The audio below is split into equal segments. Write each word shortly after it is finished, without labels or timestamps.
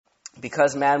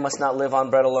Because man must not live on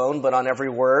bread alone, but on every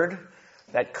word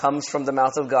that comes from the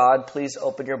mouth of God, please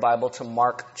open your Bible to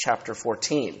Mark chapter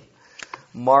 14.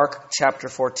 Mark chapter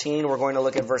 14, we're going to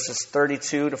look at verses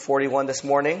 32 to 41 this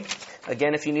morning.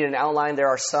 Again, if you need an outline, there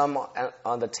are some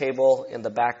on the table in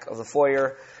the back of the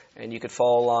foyer, and you could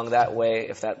follow along that way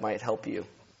if that might help you.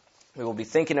 We will be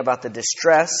thinking about the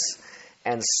distress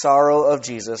and sorrow of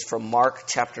Jesus from Mark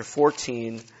chapter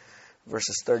 14,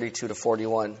 verses 32 to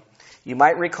 41. You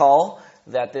might recall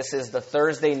that this is the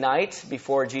Thursday night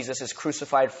before Jesus is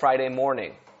crucified Friday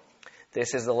morning.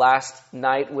 This is the last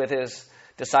night with his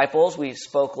disciples. We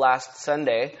spoke last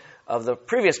Sunday of the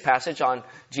previous passage on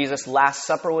Jesus' Last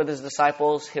Supper with his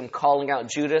disciples, him calling out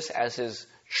Judas as his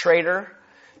traitor.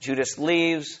 Judas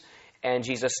leaves, and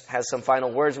Jesus has some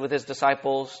final words with his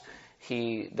disciples.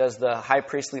 He does the high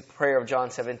priestly prayer of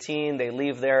John 17. They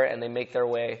leave there, and they make their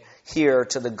way here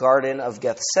to the Garden of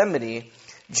Gethsemane,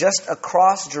 just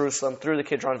across Jerusalem, through the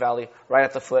Kidron Valley, right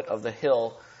at the foot of the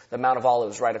hill, the Mount of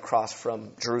Olives, right across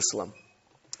from Jerusalem.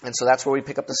 And so that's where we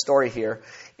pick up the story here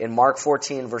in Mark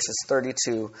 14, verses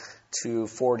 32 to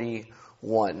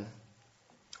 41.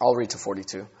 I'll read to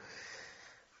 42.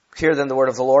 Hear then the word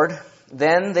of the Lord.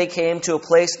 Then they came to a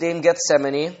place named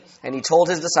Gethsemane, and he told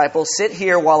his disciples, "Sit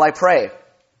here while I pray."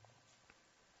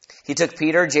 He took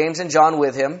Peter, James, and John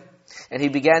with him, and he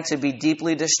began to be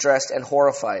deeply distressed and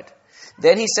horrified.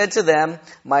 Then he said to them,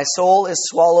 "My soul is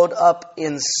swallowed up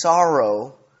in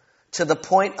sorrow to the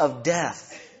point of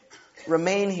death.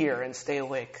 Remain here and stay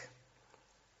awake."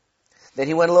 Then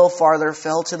he went a little farther,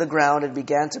 fell to the ground, and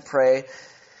began to pray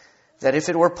that if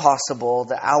it were possible,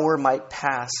 the hour might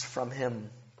pass from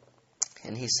him.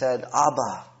 And he said,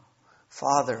 "Abba,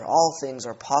 Father, all things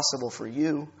are possible for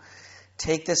you.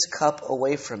 Take this cup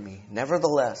away from me.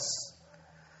 Nevertheless,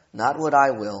 not what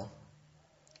I will,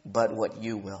 but what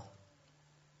you will."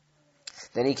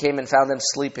 Then he came and found them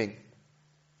sleeping.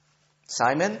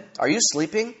 "Simon, are you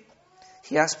sleeping?"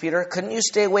 he asked Peter. "Couldn't you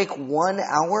stay awake 1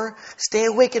 hour? Stay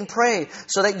awake and pray,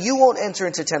 so that you won't enter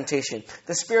into temptation.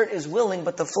 The spirit is willing,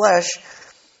 but the flesh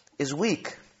is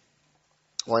weak."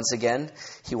 Once again,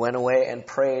 he went away and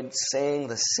prayed, saying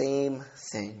the same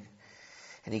thing.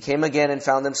 And he came again and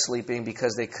found them sleeping,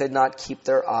 because they could not keep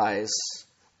their eyes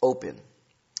open.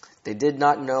 They did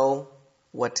not know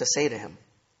what to say to him.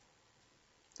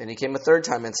 Then he came a third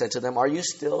time and said to them, "Are you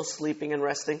still sleeping and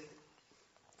resting?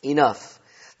 Enough.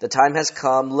 The time has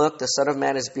come. Look, the Son of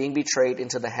Man is being betrayed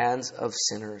into the hands of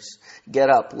sinners. Get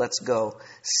up, let's go.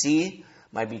 See,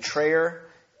 my betrayer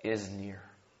is near."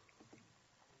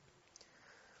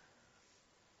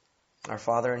 Our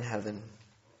Father in heaven,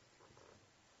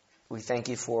 we thank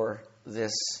you for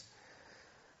this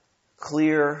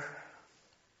clear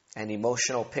and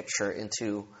emotional picture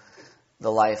into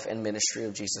the life and ministry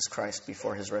of Jesus Christ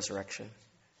before his resurrection.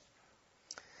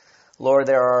 Lord,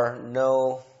 there are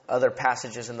no other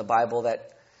passages in the Bible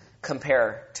that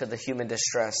compare to the human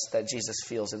distress that Jesus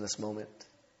feels in this moment.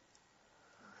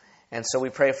 And so we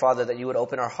pray, Father, that you would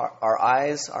open our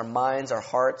eyes, our minds, our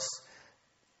hearts,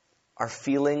 our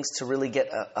feelings to really get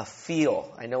a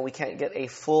feel. I know we can't get a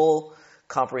full,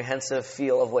 comprehensive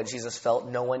feel of what Jesus felt.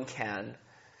 No one can.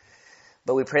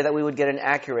 But we pray that we would get an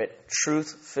accurate,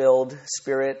 truth-filled,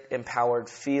 spirit-empowered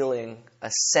feeling,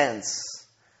 a sense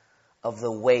of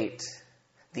the weight,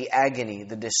 the agony,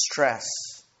 the distress,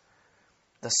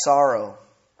 the sorrow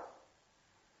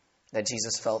that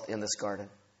Jesus felt in this garden.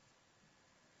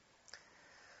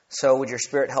 So would your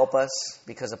Spirit help us,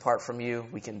 because apart from you,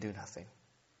 we can do nothing.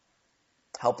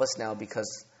 Help us now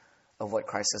because of what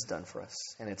Christ has done for us.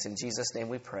 And it's in Jesus' name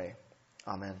we pray.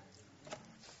 Amen.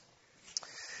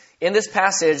 In this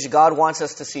passage, God wants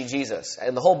us to see Jesus.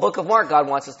 In the whole book of Mark, God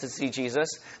wants us to see Jesus.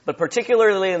 But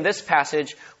particularly in this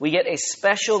passage, we get a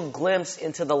special glimpse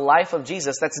into the life of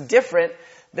Jesus that's different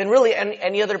than really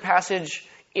any other passage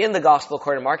in the Gospel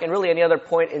according to Mark, and really any other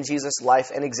point in Jesus'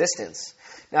 life and existence.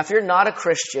 Now, if you're not a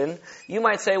Christian, you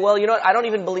might say, well, you know what, I don't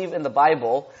even believe in the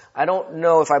Bible. I don't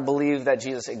know if I believe that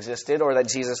Jesus existed, or that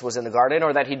Jesus was in the garden,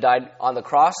 or that he died on the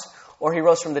cross, or he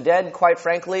rose from the dead. Quite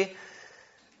frankly,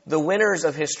 the winners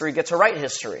of history get to write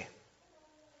history.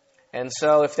 And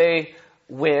so if they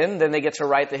win, then they get to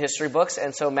write the history books.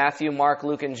 And so Matthew, Mark,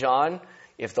 Luke, and John,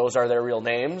 if those are their real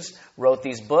names, wrote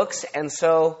these books. And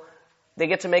so they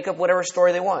get to make up whatever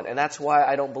story they want. And that's why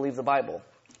I don't believe the Bible.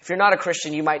 If you're not a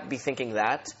Christian, you might be thinking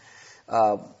that.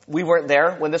 We weren't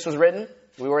there when this was written.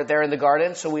 We weren't there in the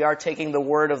garden. So we are taking the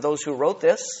word of those who wrote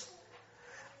this.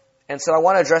 And so I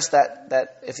want to address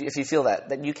that if you feel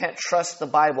that you can't trust the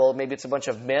Bible. Maybe it's a bunch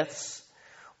of myths,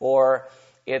 or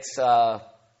it's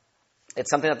It's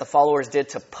something that the followers did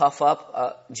to puff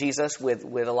up Jesus with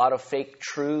a lot of fake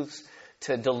truths,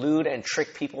 to delude and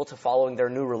trick people to following their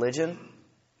new religion.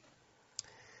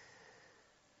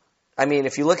 I mean,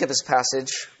 if you look at this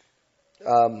passage,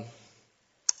 the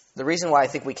reason why I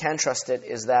think we can trust it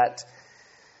is that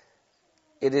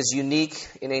it is unique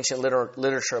in ancient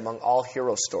literature among all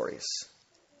hero stories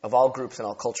of all groups and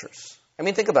all cultures. I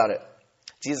mean, think about it.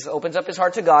 Jesus opens up his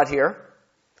heart to God here,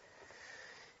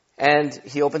 and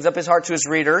he opens up his heart to his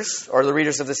readers, or the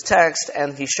readers of this text,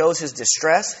 and he shows his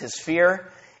distress, his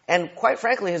fear, and quite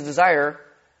frankly, his desire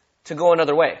to go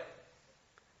another way.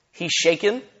 He's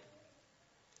shaken.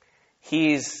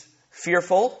 He's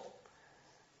fearful.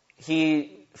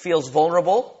 He feels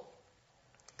vulnerable.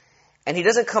 And he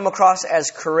doesn't come across as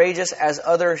courageous as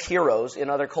other heroes in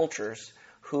other cultures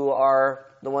who are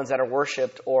the ones that are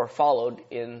worshipped or followed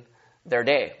in their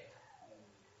day.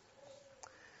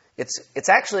 It's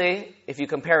actually, if you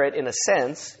compare it in a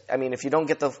sense, I mean, if you don't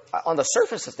get on the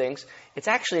surface of things, it's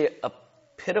actually a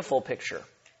pitiful picture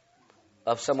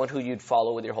of someone who you'd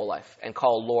follow with your whole life and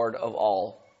call Lord of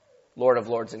all, Lord of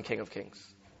Lords and King of Kings.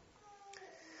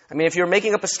 I mean, if you're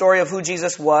making up a story of who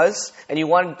Jesus was and you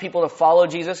wanted people to follow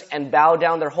Jesus and bow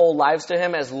down their whole lives to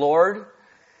him as Lord,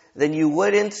 then you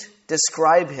wouldn't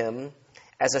describe him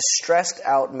as a stressed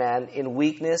out man in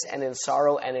weakness and in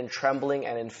sorrow and in trembling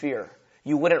and in fear.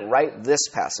 You wouldn't write this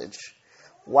passage.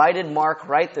 Why did Mark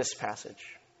write this passage?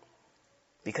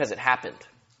 Because it happened.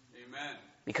 Amen.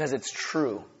 Because it's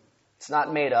true. It's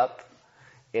not made up.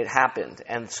 It happened.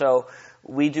 And so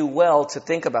we do well to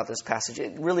think about this passage.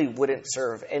 It really wouldn't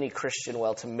serve any Christian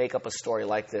well to make up a story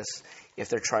like this if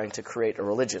they're trying to create a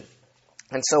religion.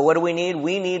 And so what do we need?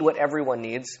 We need what everyone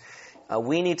needs.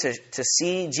 We need to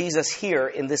see Jesus here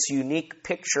in this unique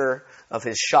picture of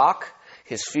his shock,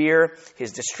 his fear,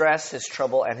 his distress, his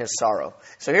trouble, and his sorrow.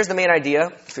 So here's the main idea.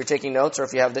 If you're taking notes, or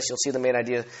if you have this, you'll see the main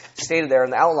idea stated there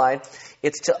in the outline.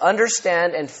 It's to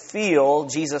understand and feel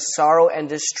Jesus' sorrow and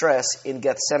distress in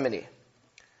Gethsemane.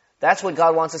 That's what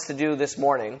God wants us to do this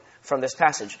morning from this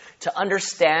passage. To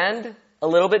understand a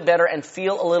little bit better and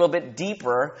feel a little bit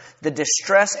deeper the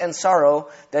distress and sorrow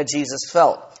that Jesus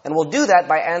felt. And we'll do that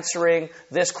by answering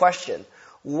this question.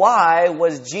 Why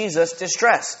was Jesus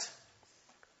distressed?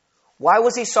 Why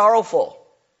was he sorrowful?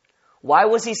 Why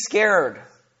was he scared?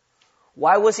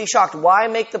 Why was he shocked? Why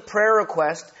make the prayer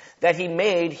request that he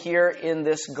made here in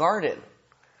this garden?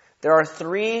 There are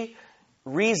 3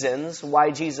 reasons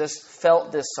why Jesus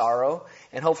felt this sorrow.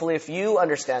 And hopefully if you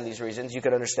understand these reasons, you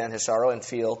can understand his sorrow and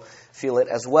feel it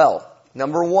as well.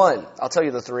 Number 1, I'll tell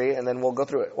you the 3 and then we'll go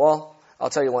through it. Well,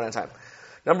 I'll tell you one at a time.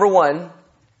 Number 1,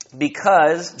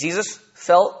 because Jesus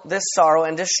felt this sorrow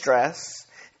and distress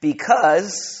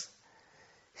because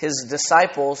his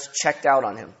disciples checked out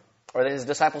on him. Or his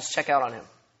disciples check out on him.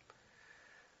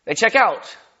 They check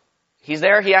out. He's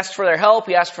there. He asks for their help.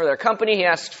 He asks for their company. He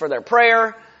asks for their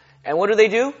prayer. And what do?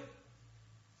 They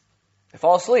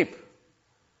fall asleep.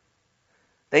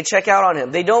 They check out on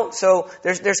him. They don't. So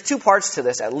there's 2 parts to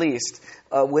this, at least,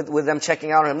 with them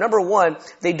checking out on him. Number 1,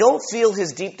 they don't feel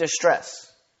his deep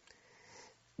distress.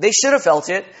 They should have felt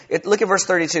it. Look at verse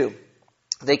 32.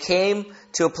 They came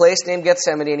to a place named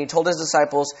Gethsemane, and he told his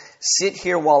disciples, "Sit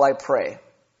here while I pray."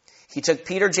 He took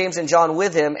Peter, James, and John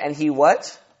with him, and he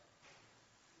what?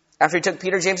 After he took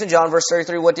Peter, James, and John, verse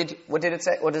 33, what did it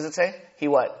say? What does it say? He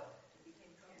what?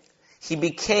 He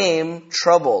became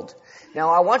troubled. Now,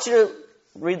 I want you to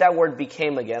read that word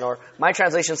 "became" again, or my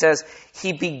translation says,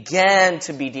 he began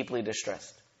to be deeply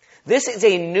distressed. This is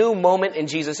a new moment in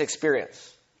Jesus'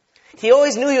 experience. He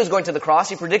always knew he was going to the cross.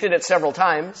 He predicted it several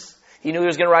times. He knew he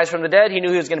was going to rise from the dead. He knew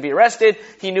he was going to be arrested.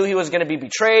 He knew he was going to be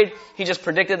betrayed. He just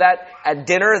predicted that at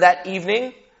dinner that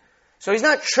evening. So he's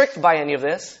not tricked by any of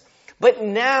this. But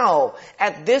now,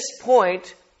 at this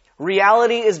point,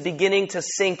 reality is beginning to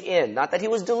sink in. Not that he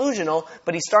was delusional,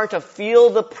 but he's starting to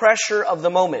feel the pressure of the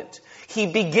moment. He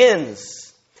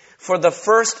begins, for the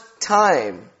first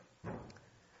time,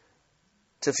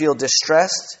 to feel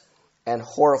distressed and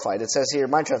horrified. It says here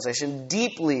in my translation,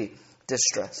 deeply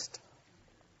distressed.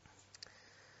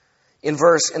 In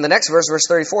the next verse, verse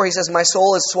 34, he says, "My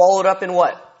soul is swallowed up in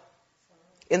what?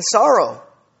 In sorrow."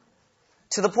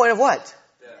 To the point of what?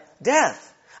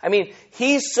 Death. I mean,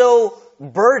 he's so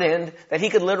burdened that he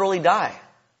could literally die.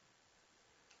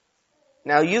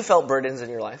 Now, you felt burdens in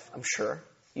your life, I'm sure.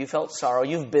 You felt sorrow.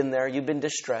 You've been there. You've been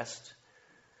distressed.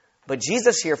 But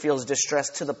Jesus here feels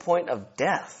distressed to the point of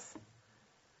death.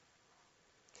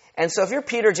 And so if you're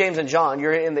Peter, James, and John,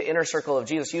 you're in the inner circle of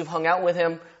Jesus. You've hung out with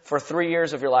him for 3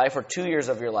 years of your life or 2 years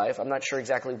of your life. I'm not sure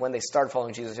exactly when they started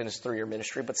following Jesus in his 3-year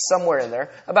ministry, but somewhere in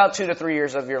there, about 2 to 3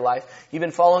 years of your life. You've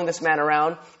been following this man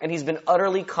around, and he's been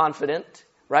utterly confident,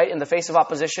 right? In the face of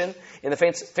opposition, in the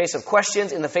face of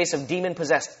questions, in the face of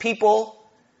demon-possessed people,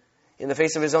 in the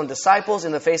face of his own disciples,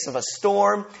 in the face of a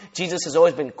storm. Jesus has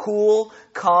always been cool,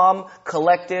 calm,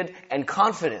 collected, and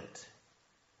confident.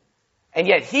 And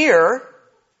yet here,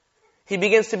 he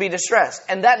begins to be distressed.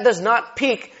 And that does not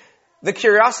pique the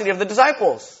curiosity of the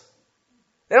disciples.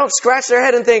 They don't scratch their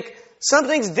head and think,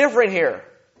 something's different here.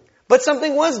 But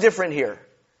something was different here.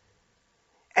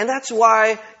 And that's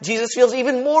why Jesus feels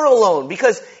even more alone.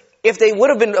 Because if they would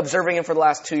have been observing him for the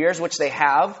last 2 years, which they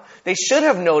have, they should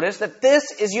have noticed that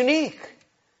this is unique.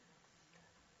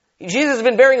 Jesus has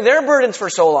been bearing their burdens for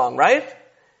so long, right?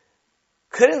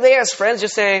 Couldn't they as friends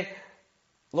just say,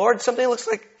 Lord, something looks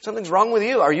like something's wrong with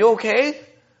you. Are you okay?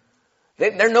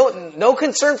 There's no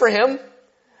concern for him.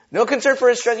 No concern for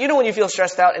his stress. You know when you feel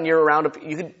stressed out and you're around,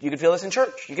 you could feel this in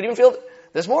church. You could even feel it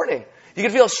this morning. You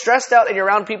could feel stressed out and you're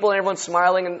around people and everyone's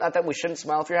smiling. And not that we shouldn't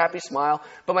smile. If you're happy, smile.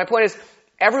 But my point is,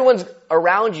 everyone's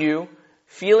around you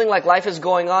feeling like life is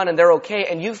going on and they're okay.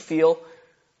 And you feel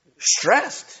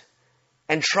stressed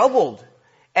and troubled.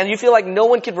 And you feel like no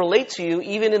one can relate to you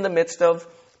even in the midst of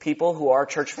people who are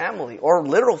church family or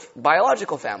literal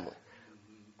biological family.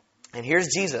 And here's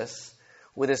Jesus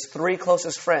with his 3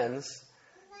 closest friends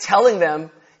telling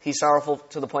them he's sorrowful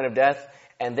to the point of death,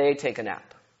 and they take a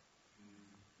nap.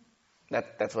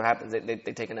 That's what happens.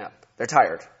 They take a nap. They're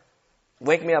tired.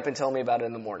 Wake me up and tell me about it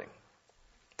in the morning.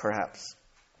 Perhaps.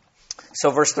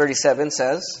 So verse 37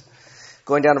 says,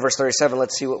 going down to verse 37,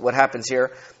 let's see what happens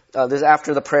here. This is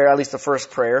after the prayer, at least the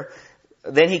first prayer.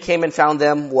 Then he came and found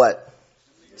them, what?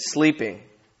 Sleeping.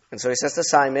 And so he says to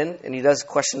Simon, and he does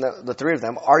question the 3 of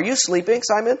them, are you sleeping,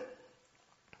 Simon?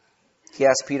 He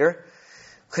asked Peter,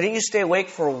 couldn't you stay awake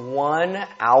for 1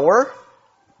 hour?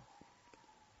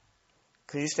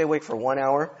 Could you stay awake for 1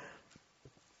 hour?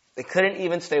 They couldn't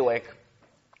even stay awake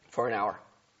for an hour.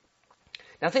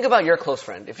 Now think about your close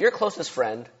friend. If your closest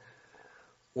friend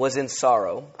was in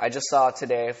sorrow, I just saw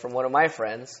today from one of my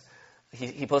friends,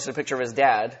 he posted a picture of his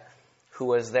dad who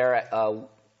was there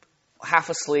half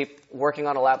asleep, working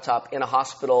on a laptop in a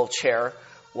hospital chair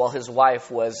while his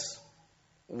wife was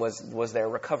there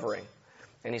recovering.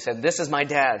 And he said, this is my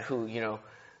dad who,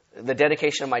 the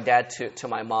dedication of my dad to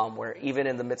my mom, where even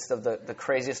in the midst of the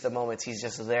craziest of moments, he's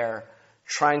just there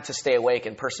trying to stay awake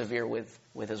and persevere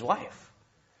with his wife.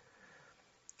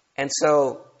 And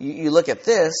so you look at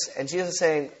this, and Jesus is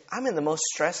saying, I'm in the most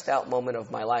stressed out moment of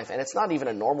my life. And it's not even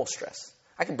a normal stress.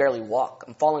 I can barely walk.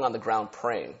 I'm falling on the ground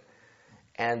praying.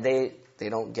 And they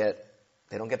don't get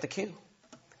the cue.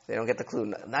 They don't get the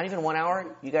clue. Not even 1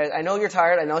 hour. You guys, I know you're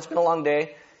tired. I know it's been a long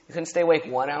day. You couldn't stay awake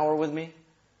 1 hour with me.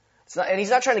 And he's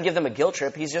not trying to give them a guilt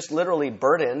trip. He's just literally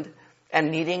burdened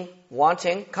and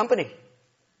wanting company.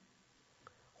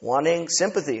 Wanting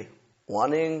sympathy.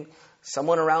 Wanting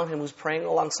someone around him who's praying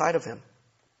alongside of him.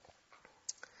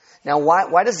 Now,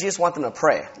 why does Jesus want them to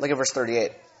pray? Look at verse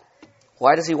 38.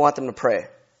 Why does he want them to pray?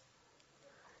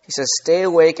 He says, stay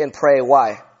awake and pray.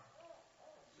 Why?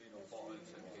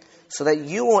 So that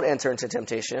you won't enter into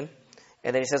temptation.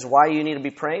 And then he says, why you need to be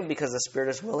praying? Because the spirit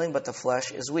is willing, but the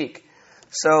flesh is weak.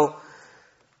 So,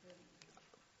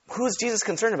 who's Jesus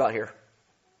concerned about here?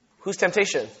 Whose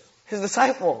temptation? His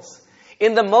disciples.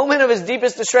 In the moment of his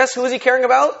deepest distress, who is he caring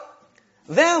about?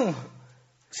 Them.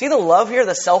 See the love here,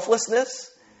 the selflessness?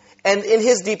 And in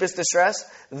his deepest distress,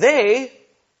 they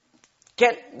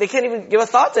can't even give a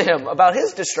thought to him about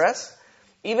his distress.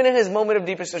 Even in his moment of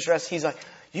deepest distress, he's like,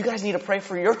 you guys need to pray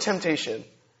for your temptation.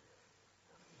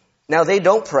 Now, they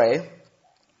don't pray.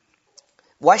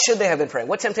 Why should they have been praying?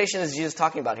 What temptation is Jesus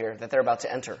talking about here that they're about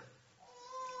to enter?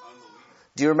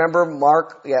 Do you remember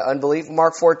unbelief?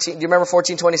 Mark 14. Do you remember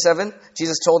 14:27?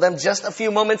 Jesus told them just a few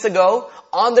moments ago,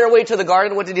 on their way to the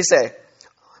garden, what did he say?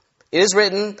 It is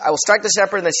written, I will strike the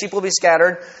shepherd and the sheep will be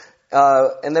scattered.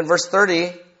 And then verse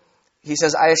 30, he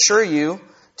says, I assure you,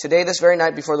 today, this very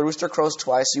night, before the rooster crows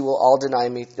twice, you will all deny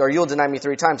me, or you will deny me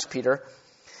 3 times, Peter.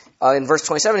 In verse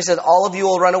 27, he says, all of you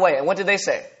will run away. And what did they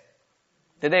say?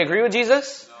 Did they agree with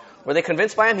Jesus? No. Were they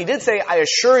convinced by him? He did say, I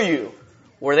assure you.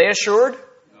 Were they assured?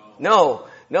 No.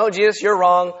 No, Jesus, you're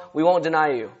wrong. We won't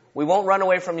deny you. We won't run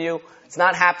away from you. It's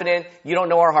not happening. You don't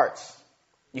know our hearts.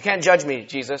 You can't judge me,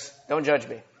 Jesus. Don't judge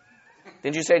me.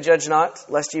 Didn't you say judge not,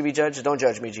 lest you be judged? Don't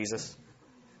judge me, Jesus.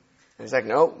 And he's like,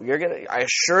 no, I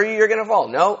assure you you're going to fall.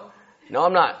 No,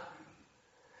 I'm not.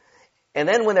 And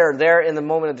then when they're there in the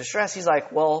moment of distress, he's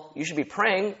like, well, you should be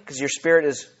praying because your spirit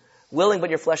is willing, but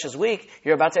your flesh is weak.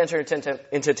 You're about to enter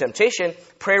into temptation.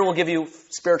 Prayer will give you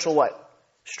spiritual what?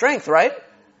 Strength, right?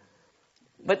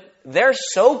 But they're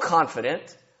so confident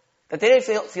that they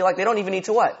feel like they don't even need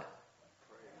to what?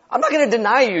 I'm not going to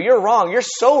deny you. You're wrong. You're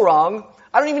so wrong.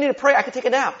 I don't even need to pray. I can take a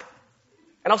nap.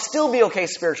 And I'll still be okay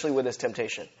spiritually with this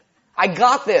temptation. I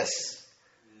got this.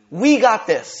 We got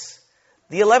this.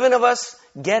 The 11 of us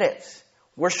get it.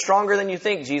 We're stronger than you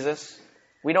think, Jesus.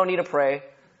 We don't need to pray.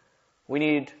 We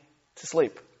need to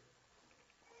sleep.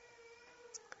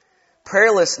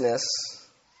 Prayerlessness,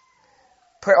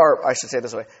 or I should say it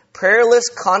this way, prayerless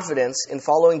confidence in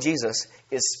following Jesus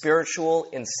is spiritual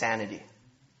insanity.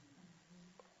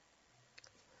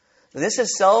 This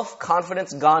is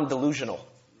self-confidence gone delusional.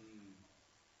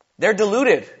 They're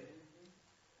deluded.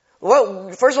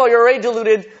 Well, first of all, you're already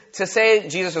deluded to say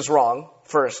Jesus is wrong,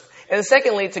 first. And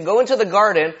secondly, to go into the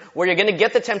garden where you're going to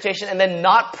get the temptation and then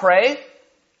not pray.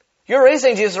 You're already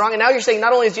saying Jesus is wrong, and now you're saying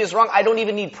not only is Jesus wrong, I don't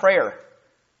even need prayer.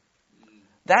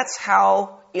 That's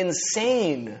how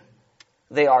insane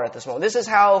they are at this moment. This is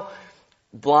how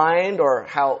blind or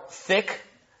how thick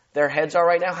their heads are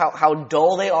right now, how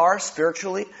dull they are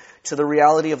spiritually to the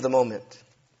reality of the moment.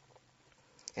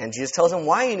 And Jesus tells them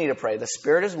why you need to pray. The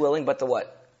spirit is willing, but the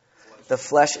what? The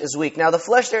flesh is weak. Now the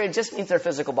flesh there, it just means their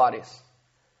physical bodies.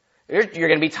 You're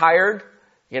going to be tired.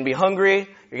 You're going to be hungry.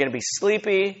 You're going to be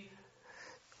sleepy.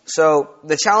 So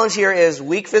the challenge here is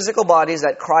weak physical bodies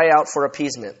that cry out for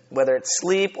appeasement. Whether it's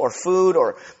sleep or food,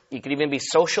 or you could even be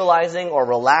socializing or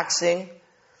relaxing.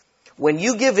 When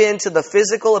you give in to the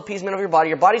physical appeasement of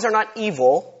your bodies are not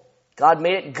evil. God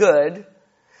made it good.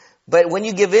 But when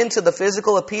you give in to the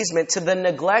physical appeasement, to the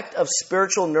neglect of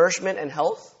spiritual nourishment and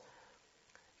health,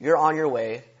 you're on your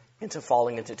way into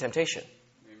falling into temptation.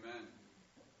 Amen.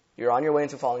 You're on your way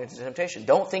into falling into temptation.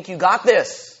 Don't think you got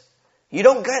this. You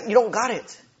don't got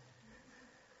it.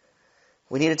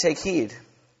 We need to take heed.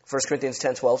 1 Corinthians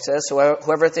 10:12 says, so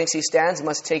whoever thinks he stands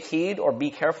must take heed or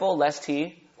be careful lest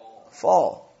he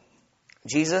fall.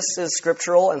 Jesus'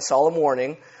 scriptural and solemn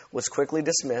warning was quickly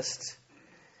dismissed,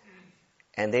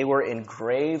 and they were in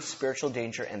grave spiritual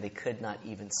danger, and they could not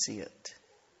even see it.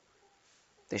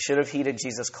 They should have heeded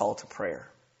Jesus' call to prayer,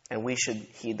 and we should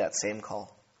heed that same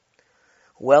call.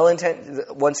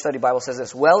 One study Bible says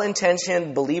this,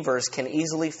 well-intentioned believers can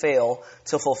easily fail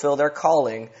to fulfill their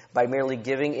calling by merely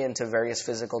giving in to various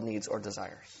physical needs or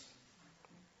desires.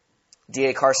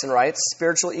 D.A. Carson writes,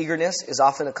 spiritual eagerness is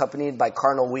often accompanied by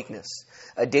carnal weakness,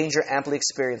 a danger amply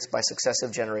experienced by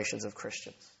successive generations of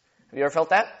Christians. Have you ever felt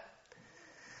that?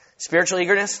 Spiritual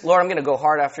eagerness, Lord, I'm going to go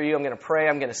hard after you. I'm going to pray.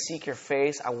 I'm going to seek your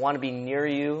face. I want to be near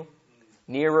you,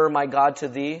 nearer, my God, to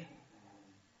thee.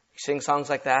 You sing songs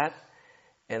like that.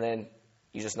 And then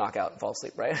you just knock out and fall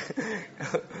asleep, right?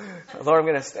 Lord, I'm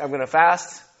going to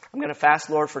fast. I'm going to fast,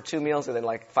 Lord, for 2 meals. And then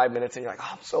like 5 minutes and you're like,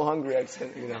 oh, I'm so hungry. I just,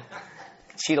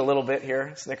 cheat a little bit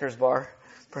here. Snickers bar,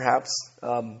 perhaps.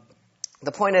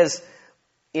 The point is,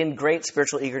 in great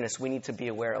spiritual eagerness, we need to be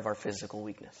aware of our physical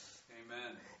weakness.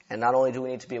 Amen. And not only do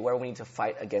we need to be aware, we need to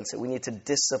fight against it. We need to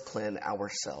discipline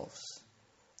ourselves.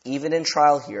 Even in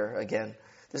trial here, again,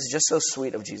 this is just so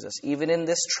sweet of Jesus. Even in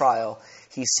this trial,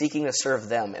 he's seeking to serve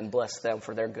them and bless them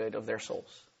for their good of their souls.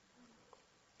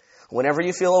 Whenever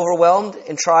you feel overwhelmed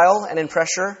in trial and in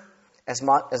pressure, as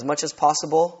much as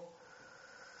possible,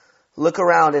 look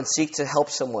around and seek to help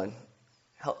someone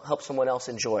else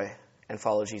enjoy and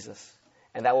follow Jesus.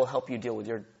 And that will help you deal with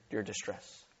your distress.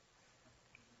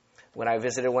 When I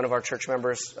visited one of our church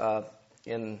members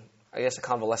in, a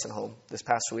convalescent home this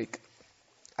past week,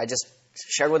 I just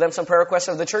shared with them some prayer requests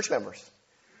of the church members.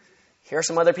 Here are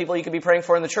some other people you could be praying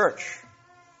for in the church.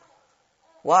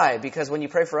 Why? Because when you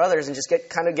pray for others and just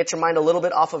get your mind a little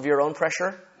bit off of your own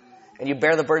pressure and you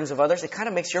bear the burdens of others, it kind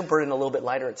of makes your burden a little bit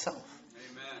lighter itself.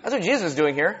 Amen. That's what Jesus is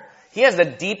doing here. He has the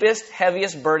deepest,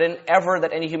 heaviest burden ever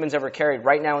that any human's ever carried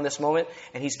right now in this moment,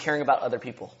 and he's caring about other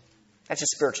people. That's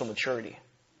just spiritual maturity.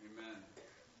 Amen.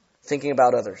 Thinking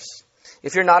about others.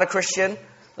 If you're not a Christian,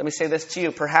 let me say this to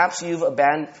you. Perhaps you've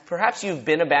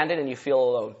been abandoned and you feel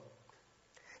alone.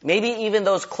 Maybe even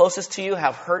those closest to you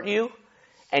have hurt you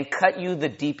and cut you the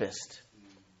deepest.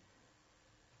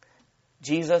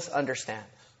 Jesus understands.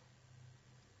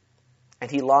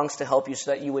 And he longs to help you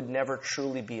so that you would never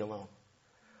truly be alone.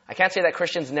 I can't say that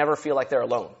Christians never feel like they're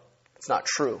alone. It's not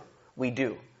true. We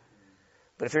do.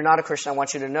 But if you're not a Christian, I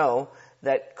want you to know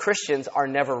that Christians are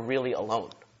never really alone.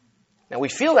 Now, we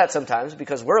feel that sometimes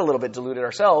because we're a little bit deluded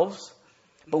ourselves,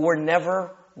 but we're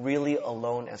never really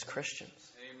alone as Christians.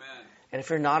 Amen. And if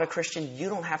you're not a Christian, you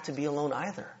don't have to be alone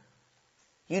either.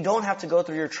 You don't have to go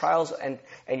through your trials and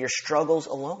your struggles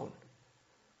alone.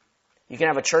 You can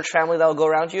have a church family that will go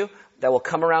around you, that will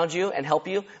come around you and help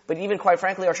you. But even, quite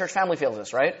frankly, our church family fails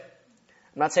us, right?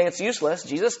 I'm not saying it's useless.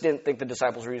 Jesus didn't think the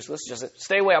disciples were useless. Just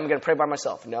stay away, I'm going to pray by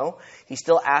myself. No, he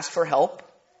still asked for help.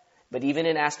 But even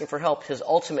in asking for help, his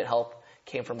ultimate help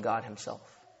came from God himself.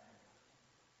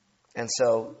 And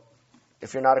so,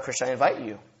 if you're not a Christian, I invite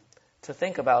you to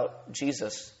think about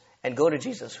Jesus and go to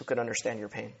Jesus who could understand your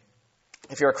pain.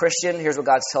 If you're a Christian, here's what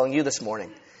God's telling you this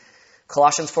morning.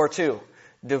 Colossians 4:2.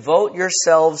 Devote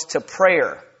yourselves to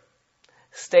prayer.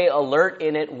 Stay alert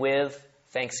in it with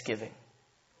thanksgiving.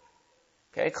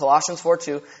 Okay, Colossians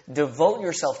 4:2. Devote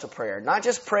yourself to prayer. Not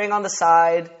just praying on the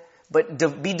side, but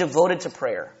be devoted to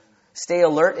prayer. Stay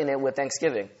alert in it with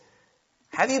thanksgiving.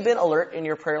 Have you been alert in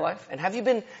your prayer life?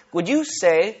 And would you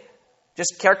say,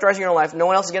 just characterizing your own life, no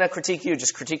one else is going to critique you,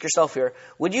 just critique yourself here.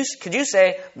 Could you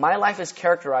say, my life is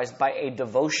characterized by a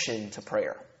devotion to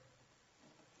prayer?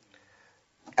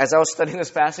 As I was studying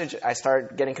this passage, I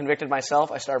started getting convicted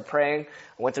myself. I started praying.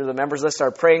 I went through the members list,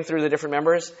 started praying through the different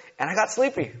members, and I got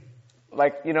sleepy.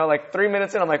 Like 3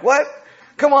 minutes in, I'm like, what?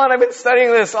 Come on, I've been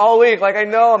studying this all week. Like, I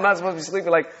know I'm not supposed to be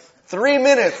sleeping. Like, 3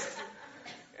 minutes.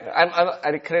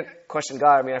 I couldn't question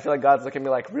God. I mean, I feel like God's looking at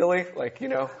me like, really?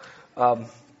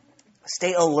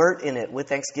 Stay alert in it with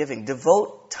thanksgiving.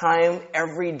 Devote time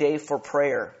every day for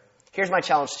prayer. Here's my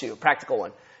challenge to you, practical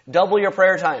one. Double your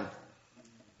prayer time.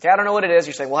 Okay, I don't know what it is.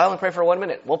 You're saying, well, I only pray for 1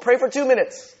 minute. Well, pray for 2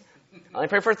 minutes. I only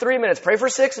pray for 3 minutes. Pray for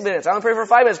 6 minutes. I only pray for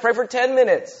 5 minutes. Pray for 10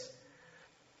 minutes.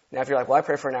 Now, if you're like, well, I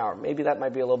pray for an hour. Maybe that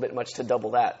might be a little bit much to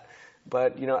double that.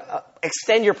 But,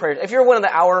 extend your prayers. If you're one of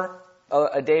the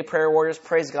hour-a-day prayer warriors,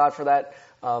 praise God for that.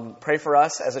 Pray for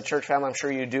us as a church family. I'm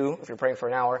sure you do if you're praying for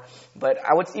an hour. But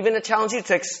I would even challenge you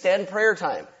to extend prayer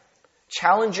time.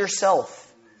 Challenge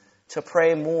yourself to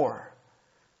pray more.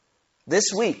 This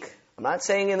week, I'm not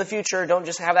saying in the future, don't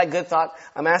just have that good thought.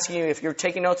 I'm asking you, if you're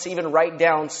taking notes, to even write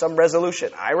down some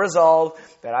resolution. I resolve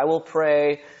that I will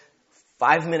pray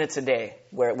 5 minutes a day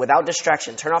without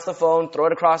distraction. Turn off the phone, throw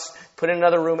it across, put it in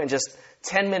another room, and just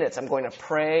 10 minutes I'm going to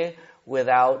pray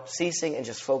without ceasing and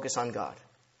just focus on God.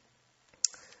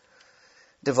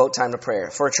 Devote time to prayer.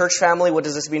 For a church family, what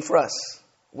does this mean for us?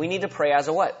 We need to pray as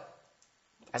a what?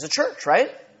 As a church, right?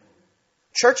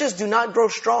 Churches do not grow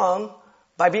strong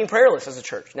by being prayerless as a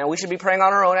church. Now, we should be praying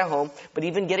on our own at home, but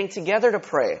even getting together to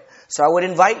pray. So I would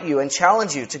invite you and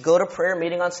challenge you to go to prayer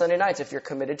meeting on Sunday nights if you're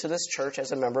committed to this church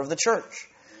as a member of the church.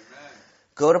 Amen.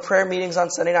 Go to prayer meetings on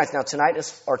Sunday nights. Now,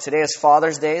 today is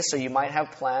Father's Day, so you might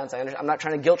have plans. I'm not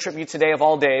trying to guilt trip you today of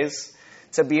all days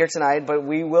to be here tonight, but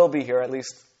we will be here, at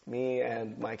least me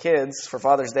and my kids, for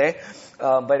Father's Day.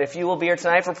 But if you will be here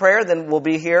tonight for prayer, then we'll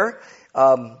be here.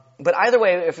 But either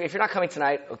way, if you're not coming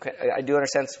tonight, okay, I do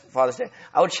understand it's Father's Day.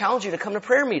 I would challenge you to come to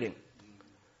prayer meeting.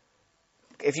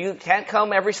 If you can't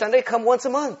come every Sunday, come once a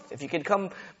month. If you can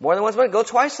come more than once a month, go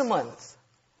twice a month.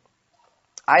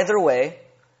 Either way,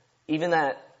 even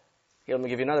that, here, let me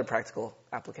give you another practical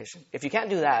application. If you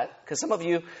can't do that, because some of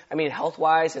you,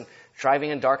 health-wise and driving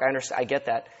in dark, I get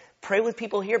that. Pray with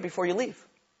people here before you leave.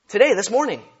 Today, this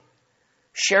morning.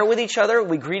 Share with each other.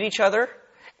 We greet each other.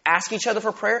 Ask each other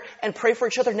for prayer. And pray for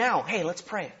each other now. Hey, let's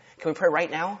pray. Can we pray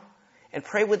right now? And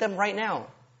pray with them right now.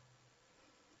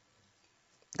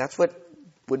 That's what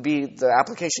would be the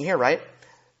application here, right?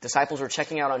 Disciples were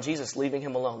checking out on Jesus, leaving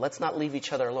him alone. Let's not leave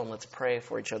each other alone. Let's pray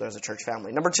for each other as a church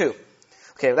family. Number 2.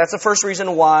 Okay, that's the first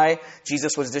reason why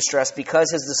Jesus was distressed, because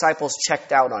his disciples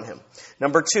checked out on him.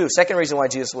 Number 2, second reason why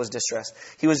Jesus was distressed.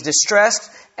 He was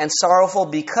distressed and sorrowful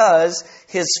because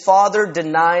his Father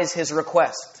denies his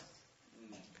request.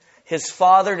 His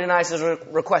Father denies his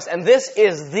request. And this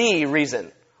is the reason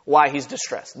why he's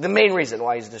distressed. The main reason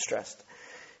why he's distressed.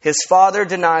 His Father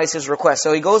denies his request.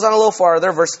 So he goes on a little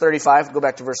farther, verse 35. Go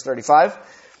back to verse 35.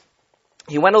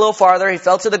 He went a little farther, he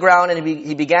fell to the ground, and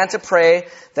he began to pray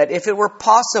that if it were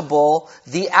possible,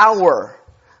 the hour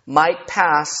might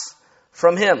pass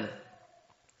from him.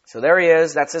 So there he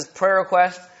is. That's his prayer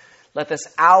request. Let this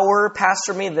hour pass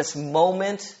from me, this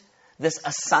moment, this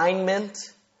assignment.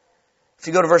 If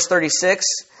you go to verse 36,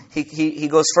 he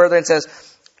goes further and says,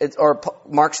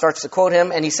 Mark starts to quote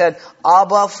him, and he said,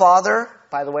 Abba, Father.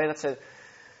 By the way, that's a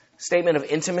statement of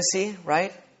intimacy,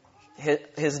 right?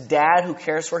 His dad who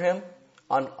cares for him.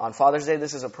 On Father's Day,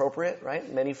 this is appropriate,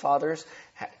 right? Many fathers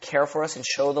care for us and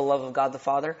show the love of God the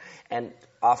Father. And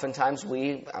oftentimes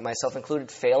we, myself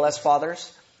included, fail as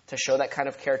fathers to show that kind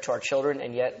of care to our children.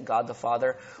 And yet God the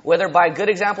Father, whether by good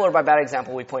example or by bad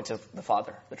example, we point to the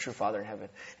Father, the true Father in heaven.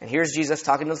 And here's Jesus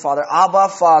talking to the Father. Abba,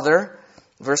 Father,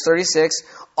 verse 36,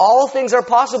 all things are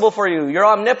possible for you. You're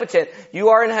omnipotent.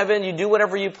 You are in heaven. You do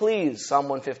whatever you please. Psalm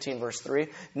 115, verse 3.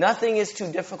 Nothing is too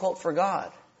difficult for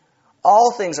God.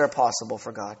 All things are possible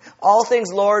for God. All things,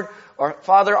 Lord or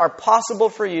Father, are possible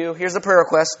for you. Here's the prayer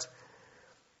request.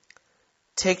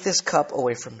 Take this cup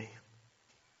away from me.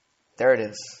 There it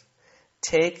is.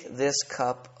 Take this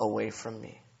cup away from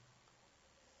me.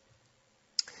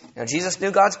 Now, Jesus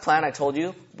knew God's plan. I told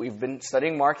you, we've been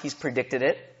studying Mark. He's predicted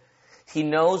it. He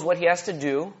knows what he has to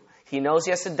do. He knows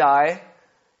he has to die.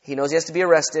 He knows he has to be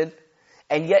arrested.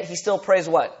 And yet he still prays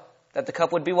what? That the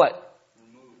cup would be what?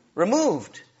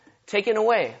 Removed. Taken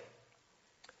away.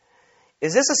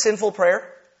 Is this a sinful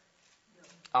prayer?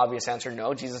 Obvious answer,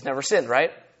 no. Jesus never sinned,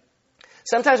 right?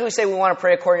 Sometimes we say we want to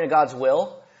pray according to God's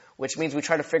will, which means we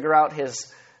try to figure out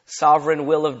His sovereign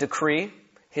will of decree,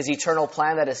 His eternal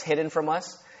plan that is hidden from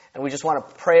us, and we just want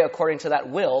to pray according to that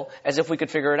will as if we could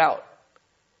figure it out.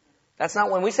 That's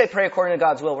not, when we say pray according to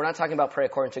God's will, we're not talking about pray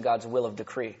according to God's will of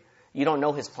decree. You don't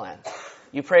know His plan.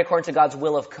 You pray according to God's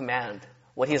will of command,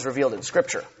 what He has revealed in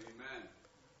Scripture. Amen.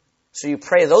 So you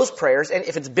pray those prayers, and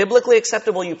if it's biblically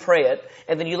acceptable, you pray it,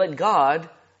 and then you let God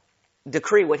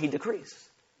decree what He decrees.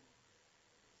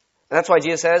 And that's why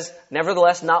Jesus says,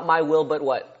 nevertheless, not my will, but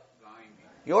what?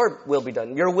 Your will be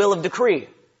done. Your will of decree.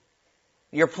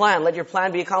 Your plan. Let your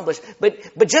plan be accomplished.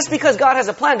 But just because God has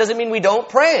a plan doesn't mean we don't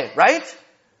pray, right?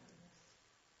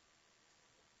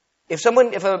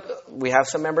 We have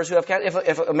some members who have cancer.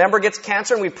 If a member gets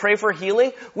cancer and we pray for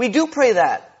healing, we do pray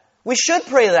that. We should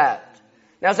pray that.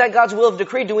 Now, is that God's will of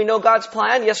decree? Do we know God's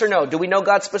plan? Yes or no? Do we know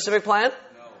God's specific plan?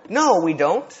 No, we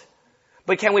don't.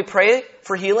 But can we pray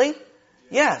for healing?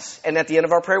 Yes. And at the end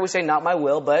of our prayer, we say, not my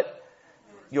will, but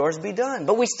yours be done.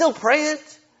 But we still pray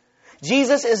it.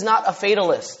 Jesus is not a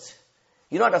fatalist.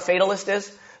 You know what a fatalist is?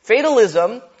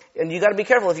 Fatalism, and you got to be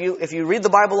careful. If you read the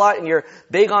Bible a lot and you're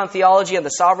big on theology and the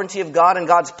sovereignty of God and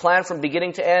God's plan from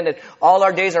beginning to end, and all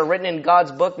our days are written in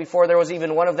God's book before there was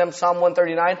even one of them, Psalm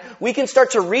 139, we can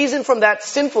start to reason from that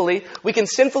sinfully. We can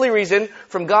sinfully reason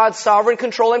from God's sovereign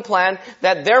control and plan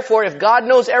that therefore, if God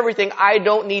knows everything, I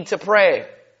don't need to pray.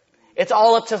 It's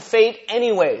all up to fate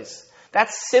anyways.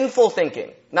 That's sinful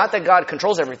thinking. Not that God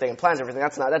controls everything and plans everything.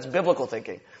 That's biblical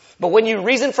thinking. But when you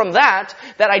reason from that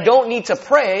I don't need to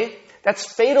pray,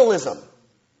 that's fatalism.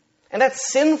 And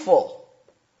that's sinful.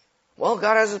 Well,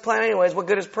 God has His plan anyways. What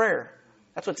good is prayer?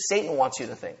 That's what Satan wants you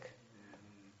to think.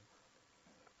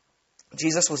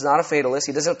 Jesus was not a fatalist.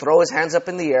 He doesn't throw his hands up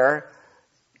in the air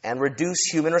and reduce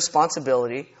human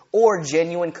responsibility or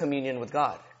genuine communion with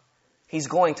God. He's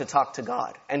going to talk to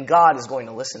God, and God is going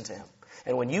to listen to him.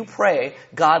 And when you pray,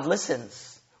 God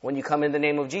listens when you come in the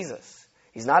name of Jesus.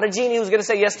 He's not a genie who's going to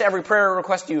say yes to every prayer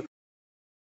request you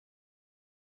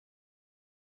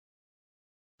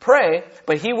pray,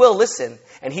 but He will listen,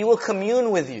 and He will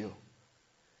commune with you.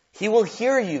 He will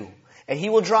hear you, and He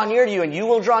will draw near to you, and you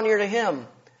will draw near to Him.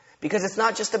 Because it's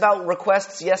not just about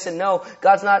requests, yes and no.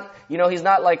 God's not, He's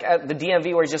not like at the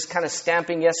DMV where He's just kind of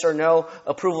stamping yes or no,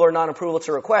 approval or non-approval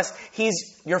to requests.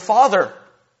 He's your Father.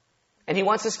 And He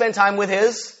wants to spend time with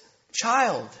His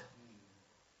child.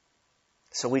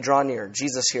 So we draw near.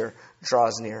 Jesus here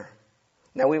draws near.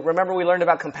 Now, we learned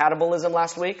about compatibilism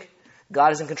last week.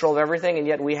 God is in control of everything, and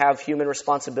yet we have human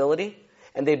responsibility.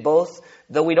 And they both,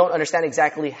 though we don't understand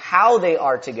exactly how they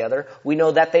are together, we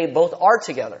know that they both are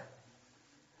together.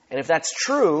 And if that's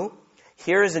true,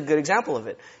 here is a good example of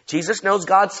it. Jesus knows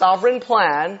God's sovereign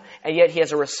plan, and yet He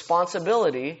has a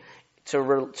responsibility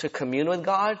to commune with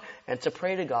God and to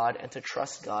pray to God and to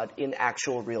trust God in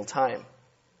actual real time.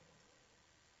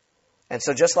 And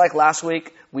so just like last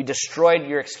week, we destroyed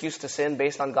your excuse to sin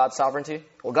based on God's sovereignty.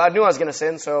 Well, God knew I was going to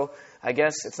sin, so I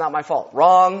guess it's not my fault.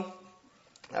 Wrong.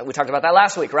 We talked about that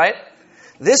last week, right?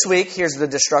 This week, here's the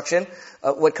destruction.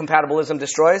 What compatibilism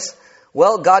destroys.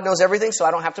 Well, God knows everything, so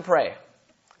I don't have to pray.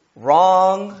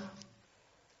 Wrong.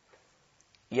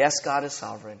 Yes, God is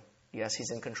sovereign. Yes,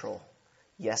 He's in control.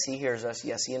 Yes, He hears us.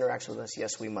 Yes, He interacts with us.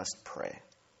 Yes, we must pray.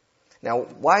 Now,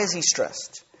 why is He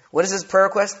stressed? What is His prayer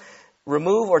request?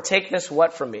 Remove or take this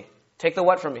what from me? Take the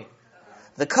what from me?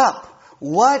 The cup.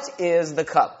 What is the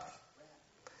cup?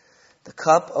 The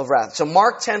cup of wrath. So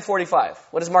Mark 10:45.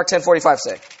 What does Mark 10:45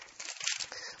 say?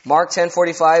 Mark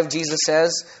 10:45, Jesus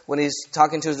says, when He's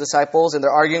talking to His disciples and they're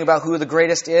arguing about who the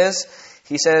greatest is,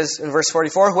 He says in verse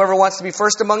 44, whoever wants to be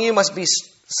first among you must be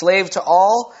slave to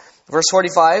all. Verse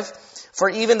 45, for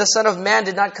even the Son of Man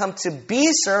did not come to be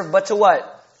served, but to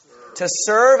what? Serve. To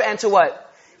serve and to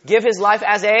what? Give His life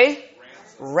as a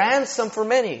ransom for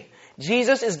many.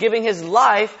 Jesus is giving His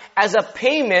life as a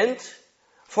payment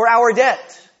for our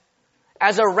debt.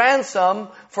 As a ransom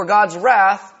for God's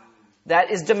wrath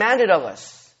that is demanded of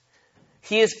us.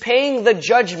 He is paying the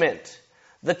judgment,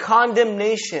 the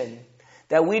condemnation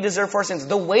that we deserve for our sins,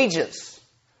 the wages.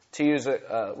 to use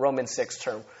a Romans 6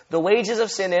 term. The wages of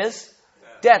sin is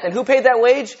death. And who paid that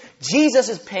wage? Jesus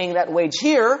is paying that wage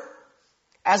here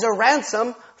as a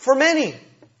ransom for many. Amen.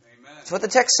 That's what the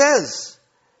text says.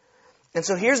 And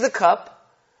so here's the cup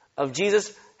of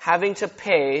Jesus having to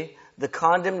pay the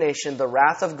condemnation, the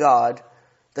wrath of God,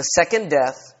 the second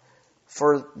death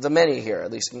for the many here,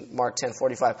 at least in Mark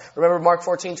 10:45. Remember Mark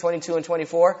 14:22 and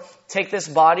 24? Take this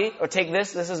body, or take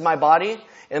this is my body.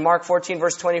 In Mark 14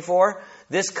 verse 24,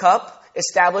 this cup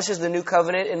establishes the new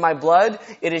covenant in my blood.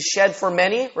 It is shed for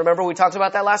many. Remember we talked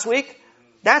about that last week?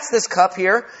 That's this cup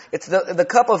here. It's the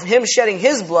cup of Him shedding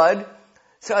His blood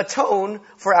to atone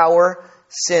for our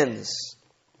sins.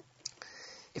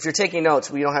 If you're taking notes,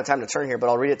 we don't have time to turn here, but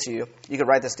I'll read it to you. You can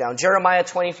write this down. Jeremiah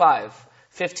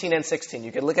 25:15 and 16.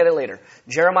 You can look at it later.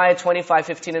 Jeremiah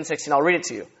 25:15 and 16. I'll read it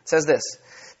to you. It says this.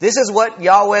 This is what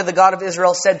Yahweh, the God of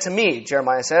Israel, said to me,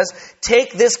 Jeremiah says.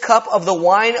 Take this cup of the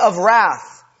wine of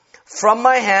wrath from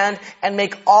my hand and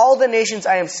make all the nations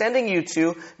I am sending you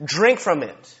to drink from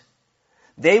it.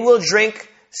 They will drink,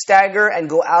 stagger, and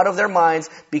go out of their minds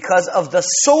because of the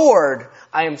sword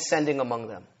I am sending among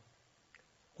them.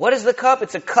 What is the cup?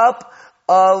 It's a cup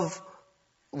of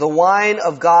the wine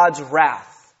of God's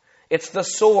wrath. It's the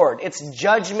sword. It's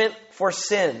judgment for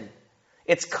sin.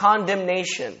 It's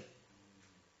condemnation.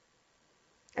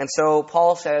 And so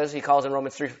Paul says, he calls in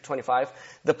Romans 3:25,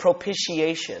 the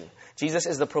propitiation. Jesus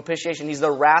is the propitiation. He's the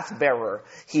wrath bearer.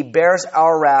 He bears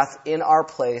our wrath in our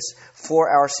place for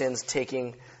our sins,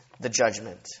 taking the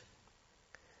judgment.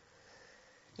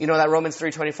 You know that Romans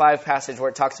 3:25 passage where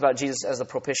it talks about Jesus as the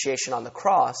propitiation on the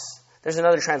cross? There's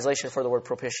another translation for the word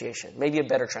propitiation. Maybe a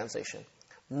better translation.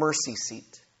 Mercy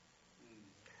seat.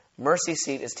 Mercy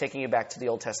seat is taking you back to the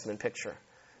Old Testament picture.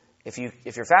 If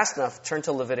you're fast enough, turn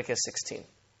to Leviticus 16.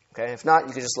 Okay? If not,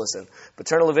 you can just listen. But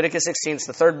turn to Leviticus 16. It's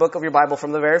the third book of your Bible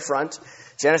from the very front.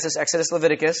 Genesis, Exodus,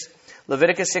 Leviticus.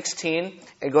 Leviticus 16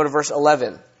 and go to verse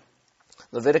 11.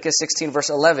 Leviticus 16 verse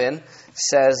 11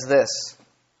 says this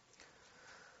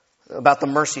about the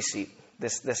mercy seat.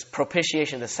 This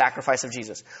propitiation, the sacrifice of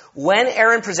Jesus. When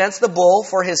Aaron presents the bull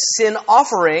for his sin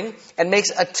offering and makes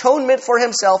atonement for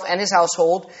himself and his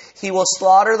household, he will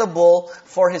slaughter the bull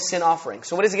for his sin offering.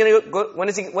 So what is he going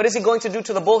to do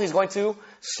to the bull? He's going to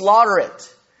slaughter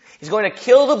it. He's going to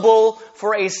kill the bull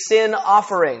for a sin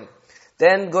offering.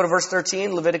 Then go to verse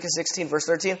 13, Leviticus 16, verse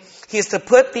 13. He is to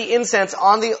put the incense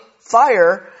on the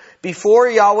fire before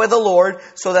Yahweh the Lord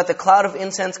so that the cloud of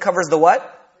incense covers the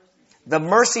what? The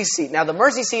mercy seat. Now the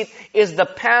mercy seat is the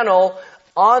panel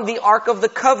on the Ark of the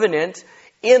Covenant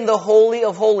in the Holy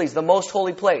of Holies, the most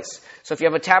holy place. So if you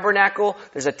have a tabernacle,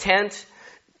 there's a tent.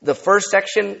 The first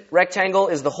section, rectangle,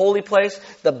 is the holy place.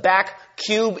 The back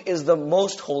cube is the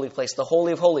most holy place, the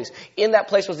Holy of Holies. In that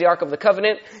place was the Ark of the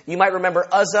Covenant. You might remember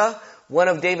Uzzah, one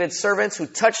of David's servants who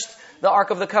touched the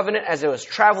Ark of the Covenant as it was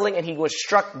traveling and he was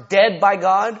struck dead by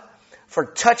God. For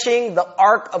touching the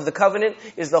Ark of the Covenant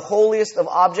is the holiest of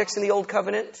objects in the Old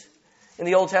Covenant, in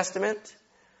the Old Testament.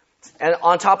 And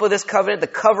on top of this covenant, the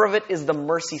cover of it is the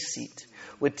mercy seat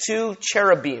with two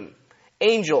cherubim,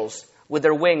 angels with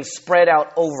their wings spread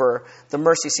out over the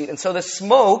mercy seat. And so the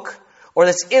smoke, or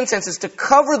this incense, is to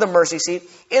cover the mercy seat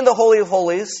in the Holy of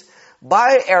Holies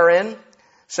by Aaron.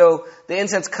 So the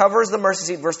incense covers the mercy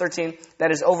seat, verse 13,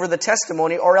 that is over the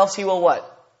testimony, or else he will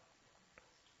what?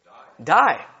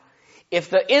 Die. If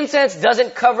the incense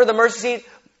doesn't cover the mercy seat,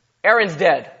 Aaron's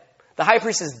dead. The high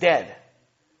priest is dead.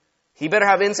 He better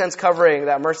have incense covering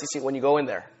that mercy seat when you go in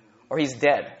there, or he's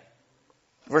dead.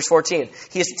 Verse 14,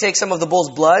 he is to take some of the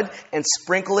bull's blood and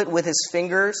sprinkle it with his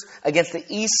fingers against the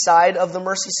east side of the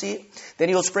mercy seat. Then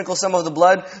he will sprinkle some of the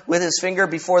blood with his finger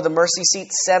before the mercy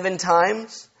seat 7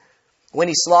 times. When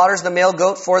he slaughters the male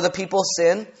goat for the people's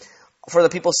sin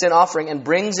offering and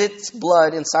brings its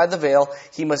blood inside the veil,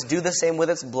 he must do the same with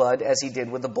its blood as he did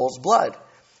with the bull's blood.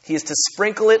 He is to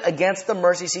sprinkle it against the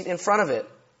mercy seat in front of it.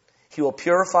 He will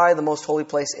purify the most holy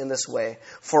place in this way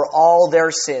for all their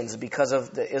sins because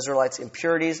of the Israelites'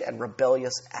 impurities and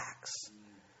rebellious acts.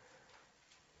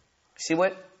 See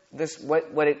what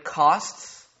it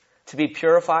costs to be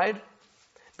purified?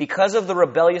 Because of the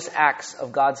rebellious acts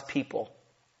of God's people,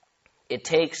 it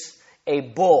takes a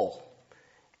bull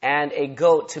and a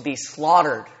goat to be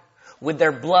slaughtered with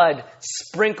their blood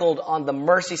sprinkled on the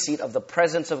mercy seat of the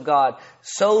presence of God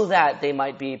so that they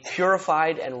might be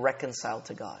purified and reconciled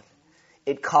to God.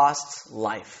 It costs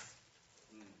life.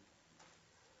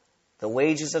 The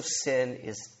wages of sin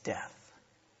is death.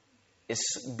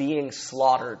 It's being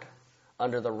slaughtered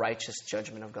under the righteous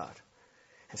judgment of God.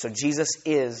 And so Jesus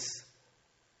is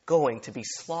going to be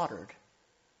slaughtered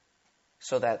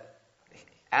so that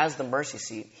as the mercy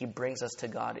seat, he brings us to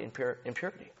God in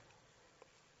purity.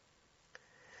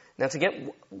 Now, to get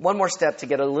one more step to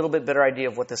get a little bit better idea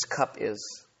of what this cup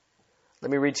is, let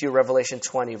me read to you Revelation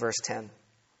 20, verse 10,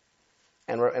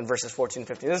 and verses 14 and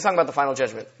 15. This is talking about the final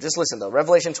judgment. Just listen, though.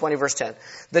 Revelation 20, verse 10.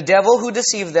 The devil who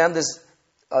deceived them,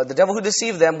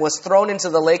 was thrown into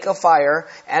the lake of fire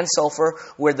and sulfur,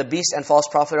 where the beast and false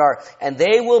prophet are. And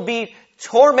they will be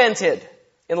tormented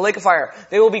in the lake of fire.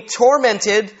 They will be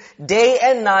tormented day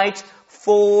and night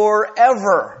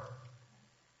forever.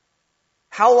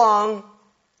 How long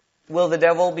will the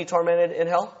devil be tormented in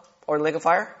hell or in the lake of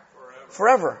fire?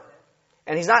 Forever.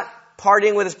 And he's not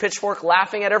partying with his pitchfork,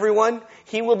 laughing at everyone.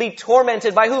 He will be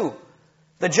tormented by who?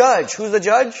 The judge. Who's the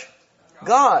judge?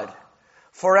 God.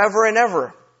 Forever and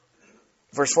ever.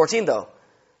 Verse 14, though,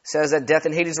 says that death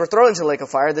and Hades were thrown into the lake of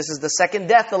fire. This is the second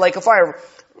death, the lake of fire.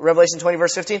 Revelation 20,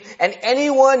 verse 15. And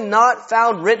anyone not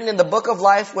found written in the book of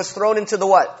life was thrown into the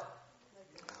what?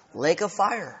 Lake of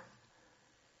fire.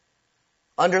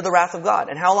 Under the wrath of God.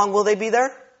 And how long will they be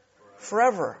there?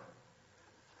 Forever.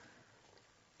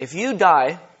 If you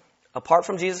die apart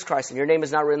from Jesus Christ and your name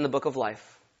is not written in the book of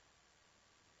life,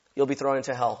 you'll be thrown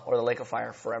into hell or the lake of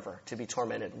fire forever to be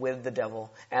tormented with the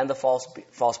devil and the false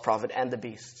prophet and the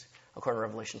beast, according to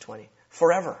Revelation 20.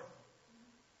 Forever.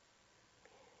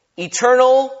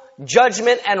 Eternal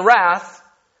judgment and wrath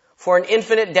for an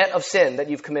infinite debt of sin that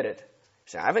you've committed. You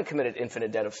say, I haven't committed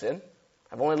infinite debt of sin.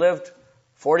 I've only lived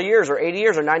 40 years or 80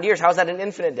 years or 90 years. How is that an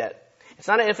infinite debt? It's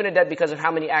not an infinite debt because of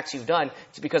how many acts you've done.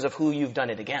 It's because of who you've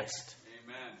done it against.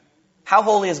 Amen. How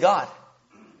holy is God?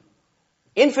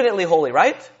 Infinitely holy,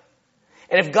 right?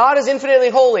 And if God is infinitely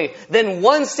holy, then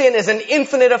one sin is an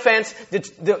infinite offense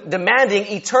demanding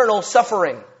eternal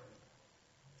suffering.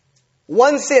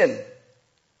 One sin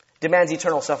demands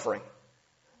eternal suffering.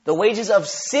 The wages of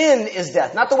sin is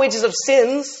death. Not the wages of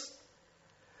sins.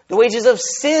 The wages of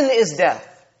sin is death.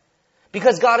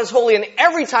 Because God is holy, and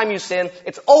every time you sin,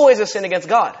 it's always a sin against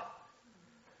God.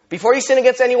 Before you sin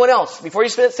against anyone else, before you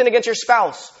sin against your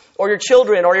spouse, or your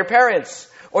children, or your parents,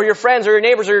 or your friends, or your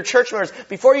neighbors, or your church members,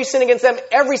 before you sin against them,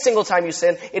 every single time you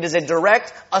sin, it is a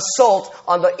direct assault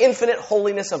on the infinite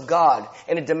holiness of God,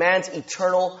 and it demands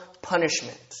eternal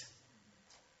punishment.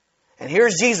 And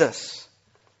here's Jesus,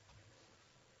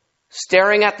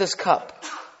 staring at this cup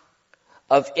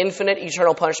of infinite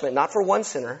eternal punishment, not for one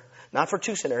sinner, not for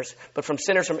two sinners, but from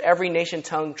sinners from every nation,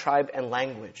 tongue, tribe, and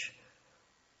language.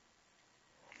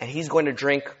 And he's going to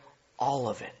drink all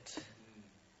of it.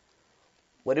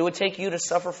 What it would take you to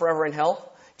suffer forever in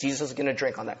hell, Jesus is going to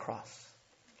drink on that cross.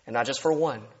 And not just for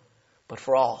one, but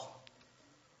for all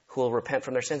who will repent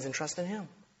from their sins and trust in him.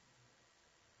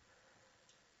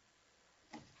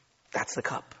 That's the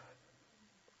cup.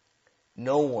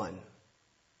 No one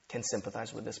can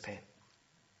sympathize with this pain.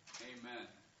 Amen.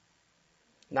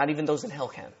 Not even those in hell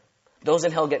can. Those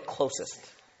in hell get closest.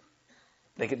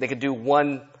 They could do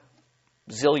 1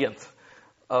 zillionth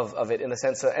of it in the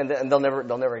sense of, and they'll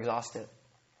never exhaust it.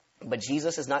 But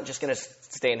Jesus is not just going to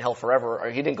stay in hell forever, or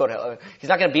he didn't go to hell. He's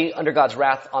not going to be under God's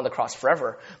wrath on the cross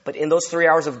forever. But in those 3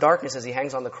 hours of darkness as he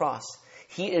hangs on the cross,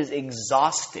 he is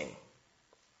exhausting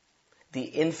the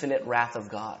infinite wrath of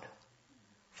God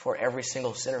for every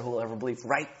single sinner who will ever believe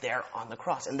right there on the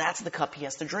cross. And that's the cup he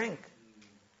has to drink.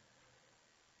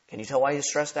 Can you tell why he's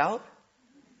stressed out?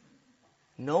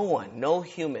 No one, no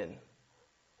human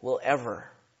will ever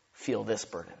feel this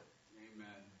burden. Amen.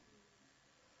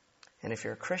 And if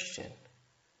you're a Christian,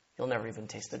 you'll never even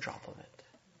taste a drop of it.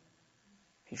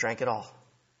 He drank it all.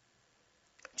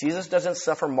 Jesus doesn't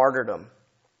suffer martyrdom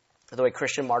the way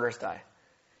Christian martyrs die.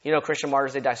 You know, Christian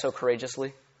martyrs, they die so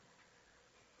courageously.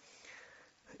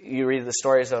 You read the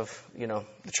stories of,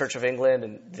 the Church of England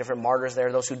and different martyrs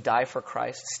there, those who die for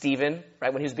Christ. Stephen,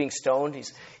 right, when he was being stoned,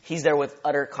 he's there with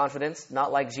utter confidence,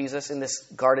 not like Jesus in this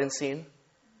garden scene.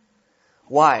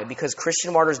 Why? Because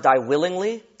Christian martyrs die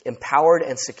willingly, empowered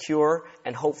and secure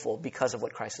and hopeful because of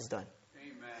what Christ has done.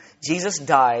 Amen. Jesus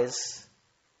dies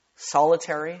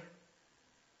solitary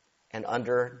and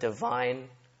under divine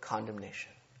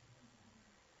condemnation.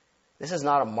 This is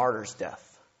not a martyr's death.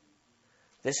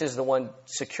 This is the one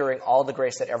securing all the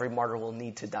grace that every martyr will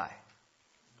need to die,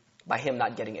 by him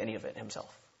not getting any of it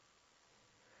himself.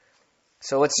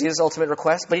 So what's Jesus' ultimate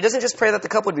request? But he doesn't just pray that the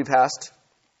cup would be passed.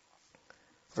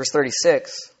 Verse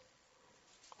 36.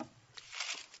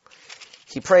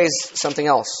 He prays something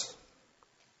else.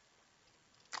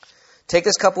 Take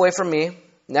this cup away from me.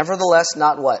 Nevertheless,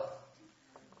 not what?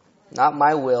 Not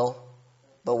my will,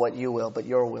 but what you will, but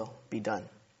your will be done.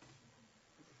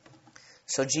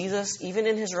 So Jesus, even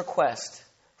in his request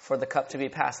for the cup to be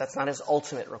passed, that's not his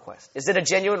ultimate request. Is it a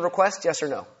genuine request? Yes or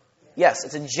no? Yes,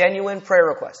 it's a genuine prayer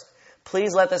request.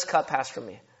 Please let this cup pass from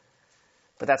me.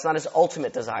 But that's not his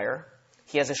ultimate desire.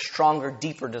 He has a stronger,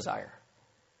 deeper desire.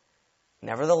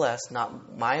 Nevertheless,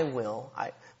 not my will,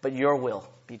 but your will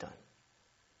be done.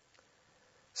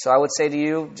 So I would say to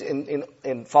you,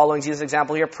 in following Jesus'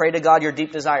 example here, pray to God your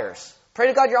deep desires. Pray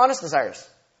to God your honest desires.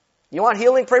 You want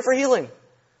healing? Pray for healing.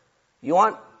 You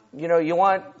want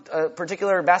a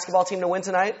particular basketball team to win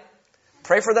tonight?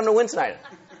 Pray for them to win tonight.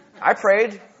 I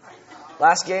prayed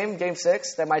last game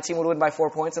 6, that my team would win by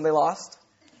 4 points, and they lost.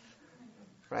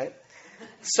 Right?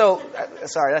 So,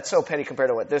 sorry, that's so petty compared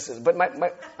to what this is. But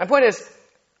my point is,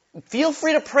 feel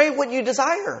free to pray what you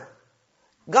desire.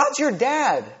 God's your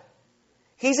dad.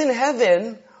 He's in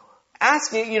heaven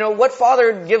asking, what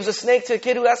father gives a snake to a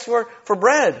kid who asks for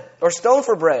bread or stone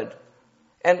for bread?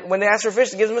 And when they ask for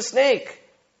fish, he gives them a snake.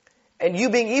 And you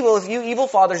being evil, if you evil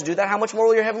fathers do that, how much more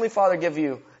will your heavenly Father give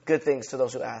you good things to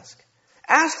those who ask?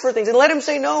 Ask for things and let him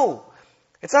say no.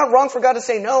 It's not wrong for God to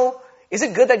say no. Is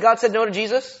it good that God said no to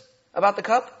Jesus about the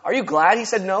cup? Are you glad he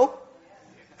said no?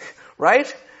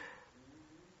 Right?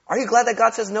 Are you glad that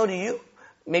God says no to you?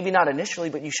 Maybe not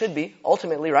initially, but you should be,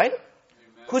 ultimately, right? Amen.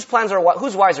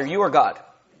 Who's wiser, you or God?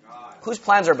 God? Whose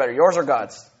plans are better, yours or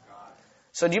God's? God.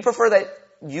 So do you prefer that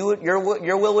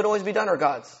your will would always be done or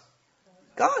God's?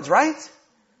 God's, right?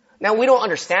 Now, we don't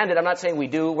understand it. I'm not saying we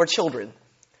do. We're children.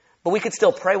 But we could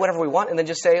still pray whatever we want and then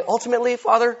just say, ultimately,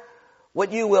 Father,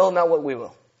 what you will, not what we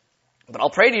will. But I'll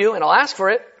pray to you and I'll ask for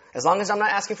it. As long as I'm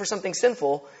not asking for something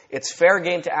sinful, it's fair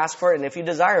game to ask for it. And if you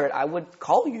desire it, I would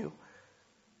call you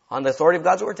on the authority of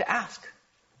God's word to ask.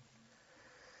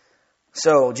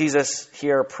 So Jesus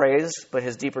here prays, but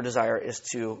his deeper desire is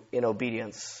to, in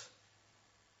obedience,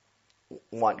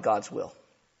 want God's will.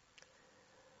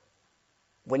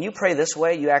 When you pray this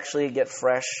way, you actually get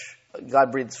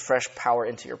God breathes fresh power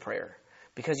into your prayer.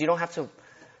 Because you don't have to,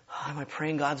 am I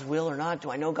praying God's will or not?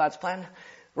 Do I know God's plan?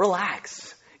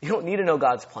 Relax. You don't need to know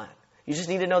God's plan. You just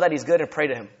need to know that he's good and pray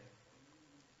to him.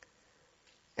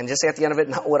 And just say at the end of it,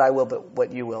 not what I will, but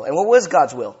what you will. And what was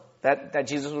God's will? That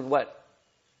Jesus would what?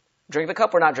 Drink the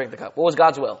cup or not drink the cup? What was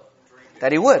God's will?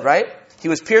 That he would, right? He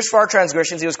was pierced for our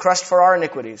transgressions. He was crushed for our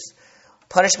iniquities.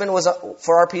 Punishment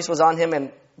for our peace was on him,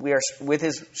 and with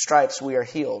his stripes we are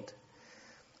healed.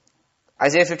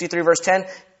 Isaiah 53 verse 10,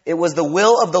 it was the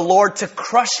will of the Lord to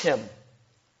crush him.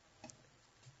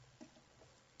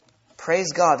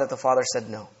 Praise God that the Father said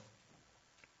no.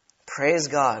 Praise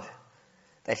God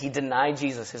that he denied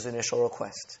Jesus his initial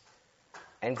request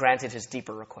and granted his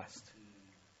deeper request.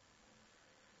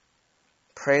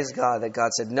 Praise God that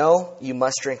God said, no, you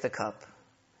must drink the cup.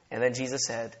 And then Jesus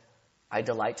said, I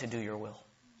delight to do your will.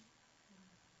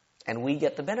 And we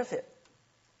get the benefit.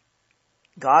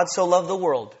 God so loved the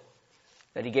world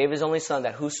that he gave his only Son,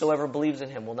 that whosoever believes in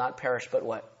him will not perish, but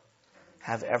what?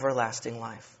 Have everlasting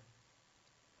life.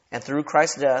 And through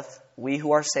Christ's death, we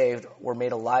who are saved were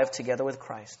made alive together with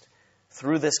Christ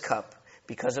through this cup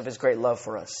because of his great love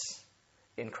for us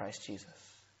in Christ Jesus.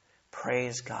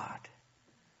 Praise God.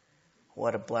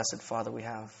 What a blessed Father we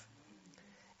have.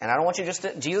 And I don't want you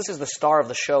Jesus is the star of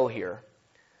the show here.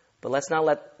 But let's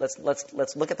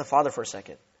look at the Father for a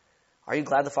second. Are you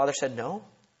glad the Father said no?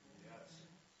 Yes.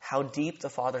 How deep the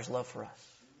Father's love for us.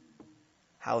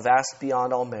 How vast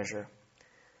beyond all measure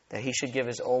that he should give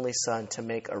his only Son to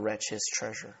make a wretch his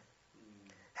treasure.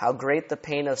 How great the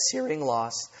pain of searing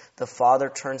loss, the Father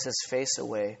turns his face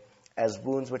away, as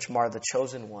wounds which mar the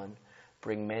chosen one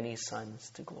bring many sons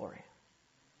to glory.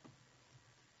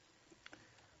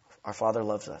 Our Father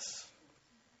loves us.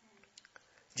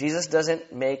 Jesus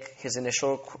doesn't make his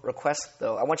initial request,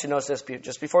 though. I want you to notice this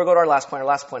just before we go to our last point. Our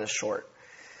last point is short.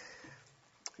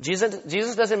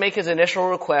 Jesus doesn't make his initial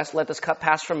request, let this cup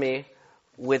pass from me,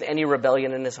 with any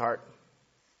rebellion in his heart.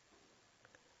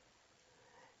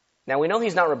 Now, we know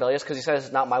he's not rebellious because he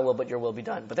says, not my will, but your will be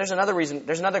done. But there's another reason,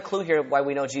 there's another clue here why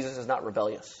we know Jesus is not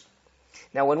rebellious.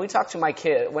 Now, when we talk to my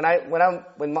kid, when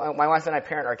my wife and I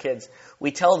parent our kids,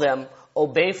 we tell them,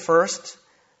 obey first,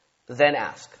 then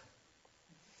ask.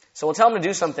 So we'll tell them to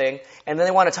do something, and then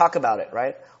they want to talk about it,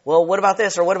 right? Well, what about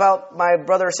this? Or what about my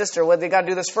brother or sister? Well, they got to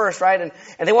do this first, right? And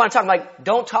they want to talk. I'm like,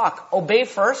 don't talk. Obey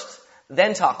first,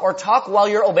 then talk. Or talk while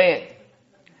you're obeying.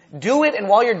 Do it, and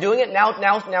while you're doing it, now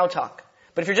talk.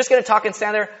 But if you're just going to talk and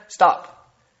stand there, stop.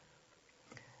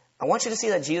 I want you to see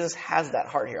that Jesus has that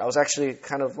heart here. I was actually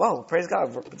kind of, whoa, praise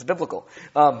God, it's biblical.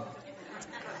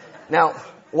 Now,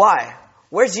 why?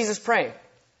 Where's Jesus praying?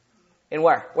 And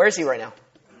where? Where is he right now?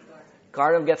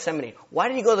 Garden of Gethsemane. Why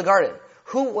did he go to the garden?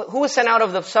 Who was sent out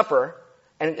of the supper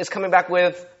and is coming back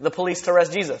with the police to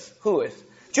arrest Jesus? Who is?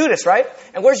 Judas, right?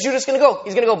 And where's Judas going to go?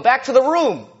 He's going to go back to the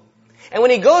room. And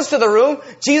when he goes to the room,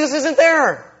 Jesus isn't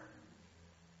there.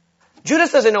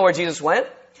 Judas doesn't know where Jesus went.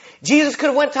 Jesus could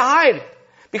have went to hide.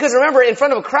 Because remember, in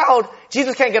front of a crowd,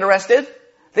 Jesus can't get arrested.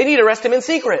 They need to arrest him in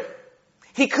secret.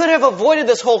 He could have avoided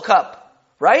this whole cup,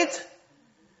 right?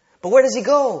 But where does he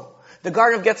go? The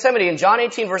Garden of Gethsemane. In John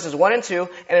 18 verses 1 and 2,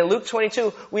 and in Luke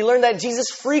 22, we learn that Jesus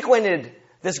frequented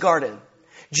this garden.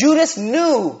 Judas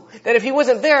knew that if he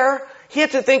wasn't there, he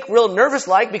had to think real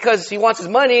nervous-like because he wants his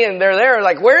money and they're there.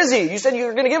 Like, where is he? You said you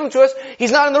were going to give him to us.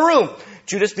 He's not in the room.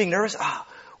 Judas being nervous.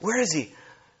 Where is he?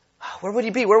 Where would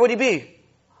he be? Where would he be?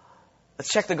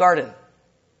 Let's check the garden.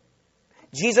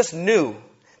 Jesus knew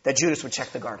that Judas would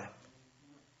check the garden.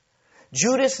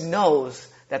 Judas knows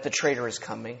that the traitor is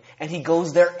coming, and he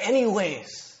goes there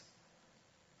anyways.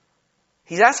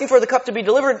 He's asking for the cup to be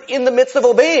delivered in the midst of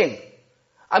obeying.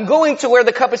 I'm going to where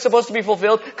the cup is supposed to be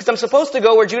fulfilled because I'm supposed to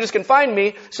go where Judas can find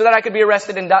me so that I could be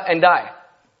arrested and die.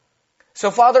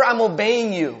 So, Father, I'm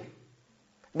obeying you.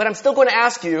 But I'm still going to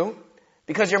ask you,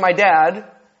 because you're my dad,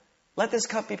 let this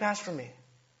cup be passed from me.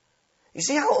 You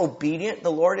see how obedient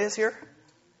the Lord is here?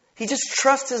 He just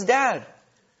trusts his dad.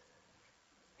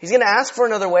 He's going to ask for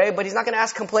another way, but he's not going to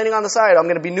ask complaining on the side. I'm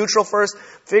going to be neutral first,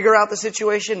 figure out the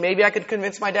situation. Maybe I could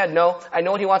convince my dad. No, I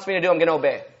know what he wants me to do. I'm going to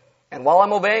obey. And while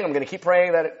I'm obeying, I'm going to keep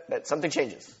praying that something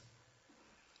changes.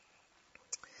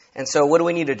 And so what do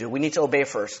we need to do? We need to obey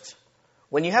first.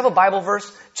 When you have a Bible verse,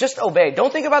 just obey.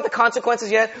 Don't think about the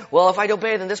consequences yet. Well, if I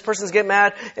obey, then this person's get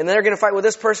mad, and then they're going to fight with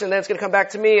this person, and then it's going to come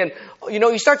back to me. And,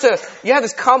 you have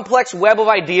this complex web of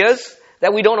ideas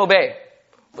that we don't obey.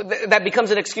 That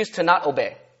becomes an excuse to not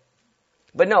obey.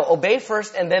 But no, obey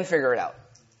first and then figure it out.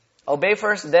 Obey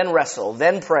first, then wrestle,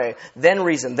 then pray, then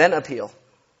reason, then appeal.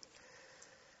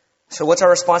 So what's our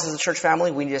response as a church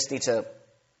family? We just need to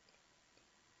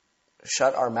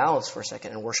shut our mouths for a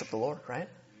second and worship the Lord, right?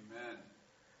 Amen.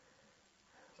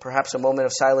 Perhaps a moment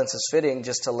of silence is fitting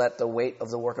just to let the weight of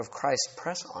the work of Christ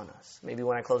press on us. Maybe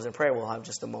when I close in prayer, we'll have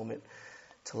just a moment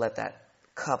to let that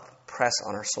cup press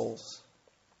on our souls.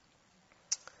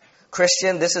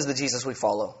 Christian, this is the Jesus we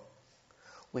follow.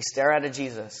 We stare at a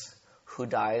Jesus who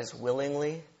dies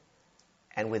willingly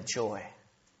and with joy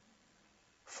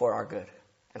for our good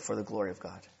and for the glory of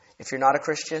God. If you're not a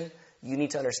Christian, you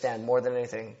need to understand more than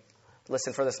anything.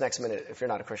 Listen for this next minute if you're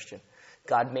not a Christian.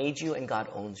 God made you and God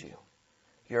owns you.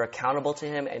 You're accountable to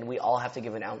him and we all have to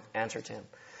give an answer to him.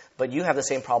 But you have the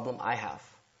same problem I have.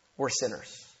 We're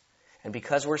sinners. And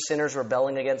because we're sinners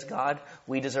rebelling against God,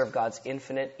 we deserve God's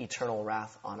infinite, eternal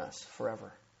wrath on us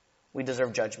forever. We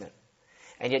deserve judgment.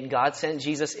 And yet God sent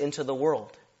Jesus into the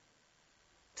world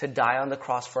to die on the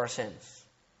cross for our sins,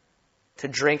 to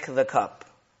drink the cup,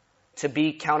 to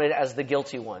be counted as the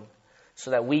guilty one,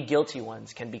 so that we guilty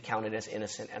ones can be counted as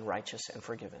innocent and righteous and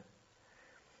forgiven.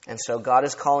 And so God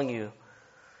is calling you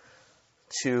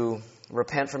to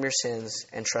repent from your sins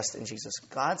and trust in Jesus.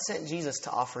 God sent Jesus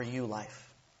to offer you life.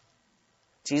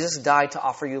 Jesus died to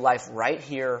offer you life right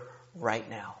here, right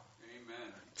now.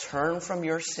 Amen. Turn from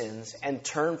your sins and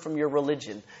turn from your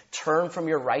religion. Turn from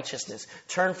your righteousness.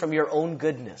 Turn from your own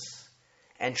goodness.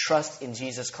 And trust in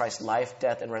Jesus Christ's life,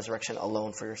 death, and resurrection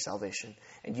alone for your salvation.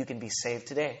 And you can be saved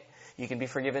today. You can be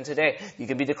forgiven today. You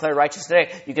can be declared righteous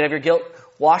today. You can have your guilt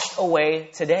washed away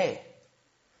today.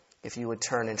 If you would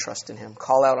turn and trust in him.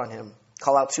 Call out on him.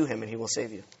 Call out to him and he will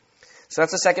save you. So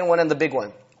that's the second one and the big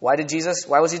one. Why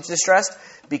was he distressed?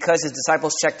 Because his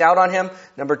disciples checked out on him.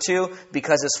 Number 2,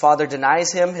 because his father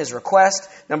denies him his request.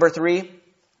 Number 3,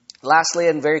 lastly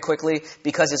and very quickly,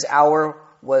 because his hour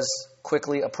was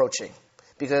quickly approaching.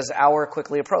 Because his hour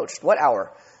quickly approached. What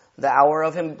hour? The hour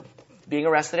of him being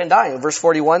arrested and dying. Verse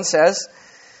 41 says,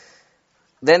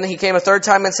 then he came a third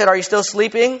time and said, are you still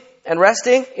sleeping and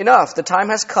resting? Enough. The time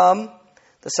has come.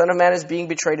 The Son of Man is being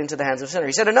betrayed into the hands of sinners.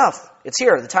 He said, enough. It's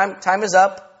here. The time is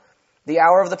up. The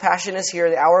hour of the passion is here.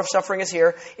 The hour of suffering is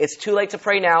here. It's too late to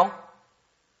pray now.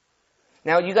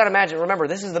 Now, you got to imagine, remember,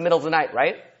 this is the middle of the night,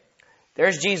 right?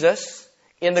 There's Jesus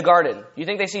in the garden. You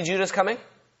think they see Judas coming?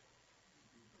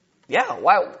 Yeah.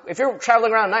 Why? If you're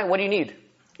traveling around at night, what do you need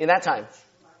in that time?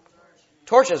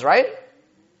 Torches, right?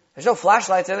 There's no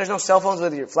flashlights there. There's no cell phones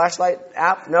with your flashlight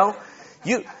app. No.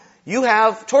 You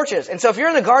have torches. And so if you're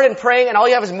in the garden praying and all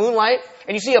you have is moonlight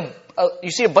and you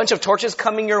see a bunch of torches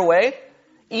coming your way,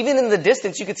 even in the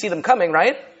distance, you could see them coming,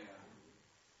 right?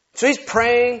 So he's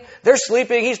praying. They're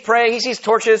sleeping. He's praying. He sees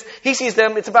torches. He sees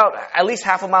them. It's about at least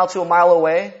half a mile to a mile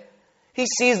away. He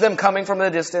sees them coming from the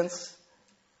distance.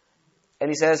 And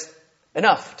he says,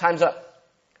 enough. Time's up.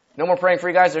 No more praying for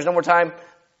you guys. There's no more time.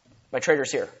 My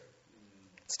traitor's here.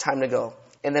 It's time to go.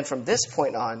 And then from this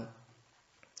point on,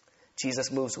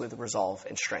 Jesus moves with resolve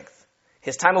and strength.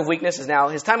 His time of weakness is now,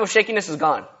 his time of shakiness is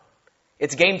gone.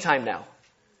 It's game time now.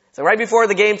 So right before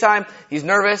the game time, he's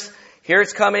nervous. Here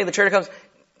it's coming. The traitor comes.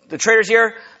 The traitor's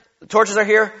here. The torches are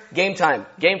here. Game time.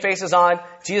 Game face is on.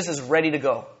 Jesus is ready to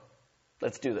go.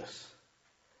 Let's do this.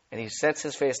 And he sets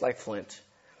his face like flint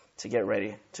to get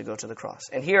ready to go to the cross.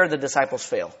 And here the disciples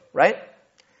fail, right?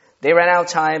 They ran out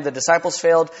of time. The disciples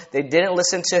failed. They didn't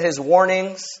listen to his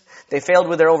warnings. They failed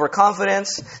with their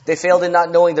overconfidence. They failed in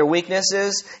not knowing their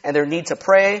weaknesses and their need to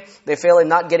pray. They failed in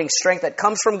not getting strength that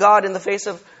comes from God in the face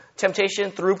of temptation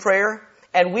through prayer.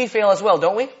 And we fail as well,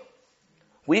 don't we?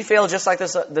 We fail just like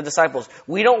the disciples.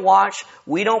 We don't watch.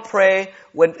 We don't pray.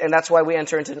 And that's why we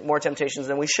enter into more temptations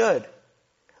than we should.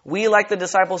 We, like the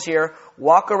disciples here,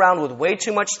 walk around with way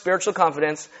too much spiritual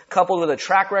confidence, coupled with a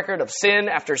track record of sin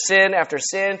after sin after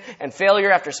sin, and failure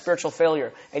after spiritual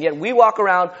failure. And yet we walk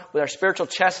around with our spiritual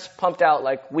chests pumped out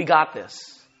like, we got this.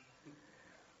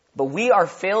 But we are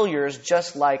failures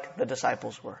just like the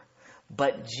disciples were.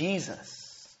 But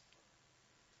Jesus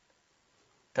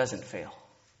doesn't fail.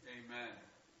 Amen.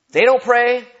 They don't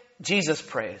pray, Jesus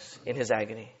prays in his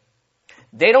agony.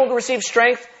 They don't receive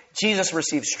strength, Jesus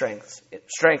receives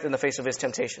strength in the face of his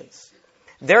temptations.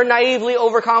 They're naively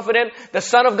overconfident. The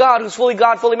Son of God, who's fully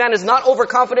God, fully man, is not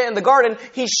overconfident in the garden.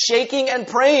 He's shaking and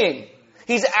praying.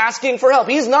 He's asking for help.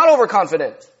 He's not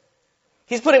overconfident.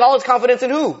 He's putting all his confidence in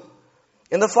who?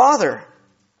 In the Father.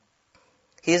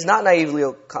 He is not naively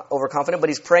overconfident, but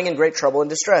he's praying in great trouble and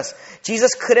distress.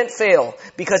 Jesus couldn't fail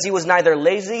because he was neither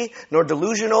lazy nor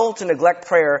delusional to neglect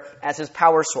prayer as his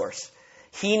power source.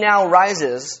 He now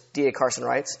rises, D.A. Carson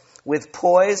writes, with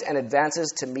poise and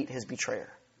advances to meet his betrayer.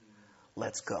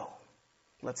 Let's go.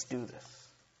 Let's do this.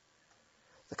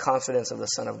 The confidence of the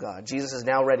Son of God. Jesus is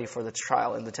now ready for the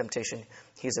trial and the temptation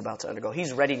he's about to undergo.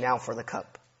 He's ready now for the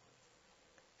cup.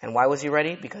 And why was he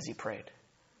ready? Because he prayed.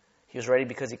 He was ready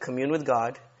because he communed with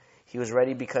God. He was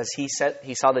ready because he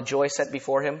saw the joy set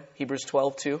before him, Hebrews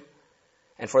 12:2.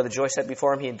 And for the joy set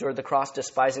before him, he endured the cross,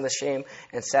 despising the shame,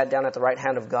 and sat down at the right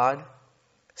hand of God.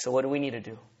 So what do we need to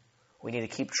do? We need to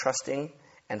keep trusting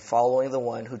and following the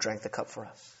one who drank the cup for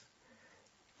us.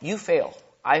 You fail.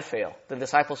 I fail. The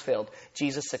disciples failed.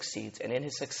 Jesus succeeds. And in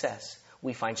his success,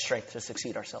 we find strength to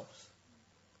succeed ourselves.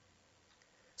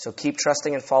 So keep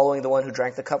trusting and following the one who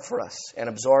drank the cup for us and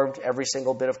absorbed every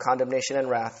single bit of condemnation and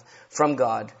wrath from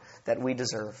God that we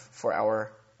deserve for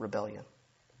our rebellion.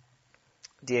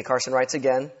 D.A. Carson writes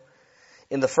again,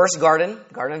 in the first garden,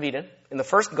 Garden of Eden, in the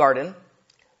first garden,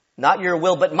 not your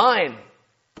will but mine,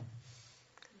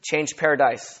 changed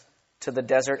paradise to the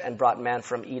desert and brought man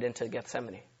from Eden to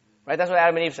Gethsemane. Right? That's what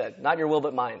Adam and Eve said. Not your will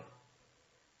but mine.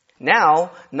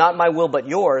 Now, not my will but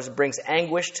yours brings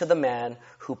anguish to the man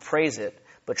who prays it,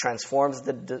 but transforms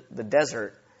the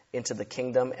desert into the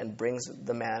kingdom and brings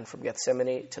the man from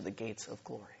Gethsemane to the gates of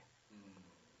glory.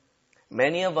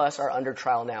 Many of us are under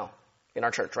trial now in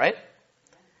our church, right?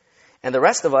 And the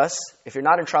rest of us, if you're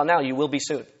not in trial now, you will be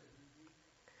soon.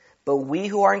 But we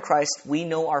who are in Christ, we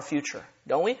know our future,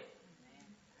 don't we?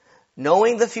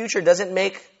 Knowing the future doesn't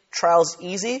make trials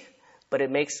easy, but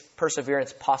it makes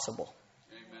perseverance possible.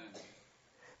 Amen.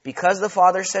 Because the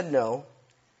Father said no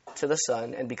to the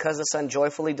Son, and because the Son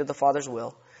joyfully did the Father's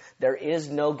will, there is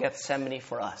no Gethsemane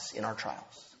for us in our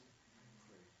trials.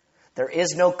 There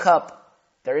is no cup.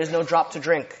 There is no drop to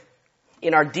drink.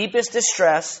 In our deepest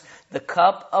distress, the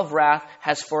cup of wrath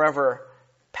has forever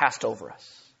passed over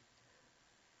us.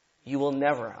 You will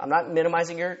never. I'm not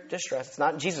minimizing your distress. It's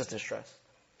not Jesus' distress.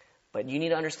 But you need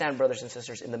to understand, brothers and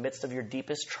sisters, in the midst of your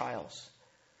deepest trials,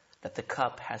 that the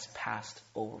cup has passed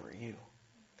over you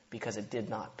because it did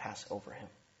not pass over him.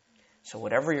 So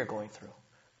whatever you're going through,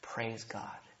 praise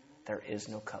God. There is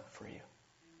no cup for you.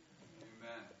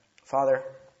 Amen. Father,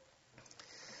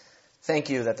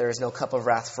 thank you that there is no cup of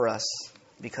wrath for us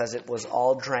because it was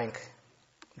all drank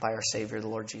by our Savior, the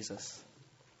Lord Jesus.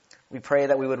 We pray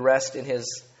that we would rest in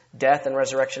his death and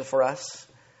resurrection for us.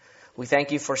 We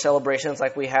thank you for celebrations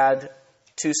like we had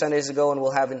 2 Sundays ago and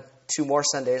we'll have in 2 more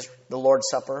Sundays, the Lord's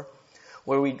Supper,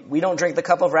 where we don't drink the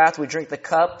cup of wrath, we drink the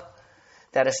cup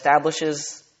that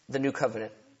establishes the new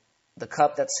covenant, the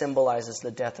cup that symbolizes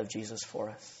the death of Jesus for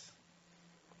us.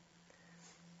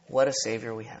 What a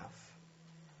Savior we have.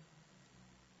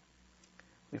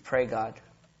 We pray, God,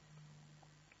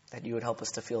 that you would help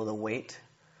us to feel the weight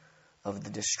of the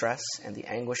distress and the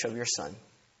anguish of your Son,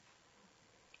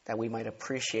 that we might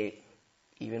appreciate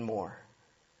even more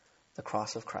the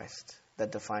cross of Christ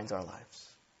that defines our lives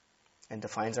and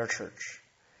defines our church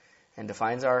and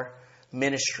defines our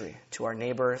ministry to our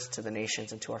neighbors, to the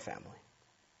nations, and to our family.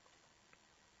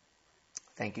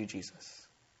 Thank you, Jesus.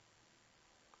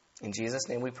 In Jesus'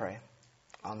 name we pray.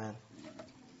 Amen.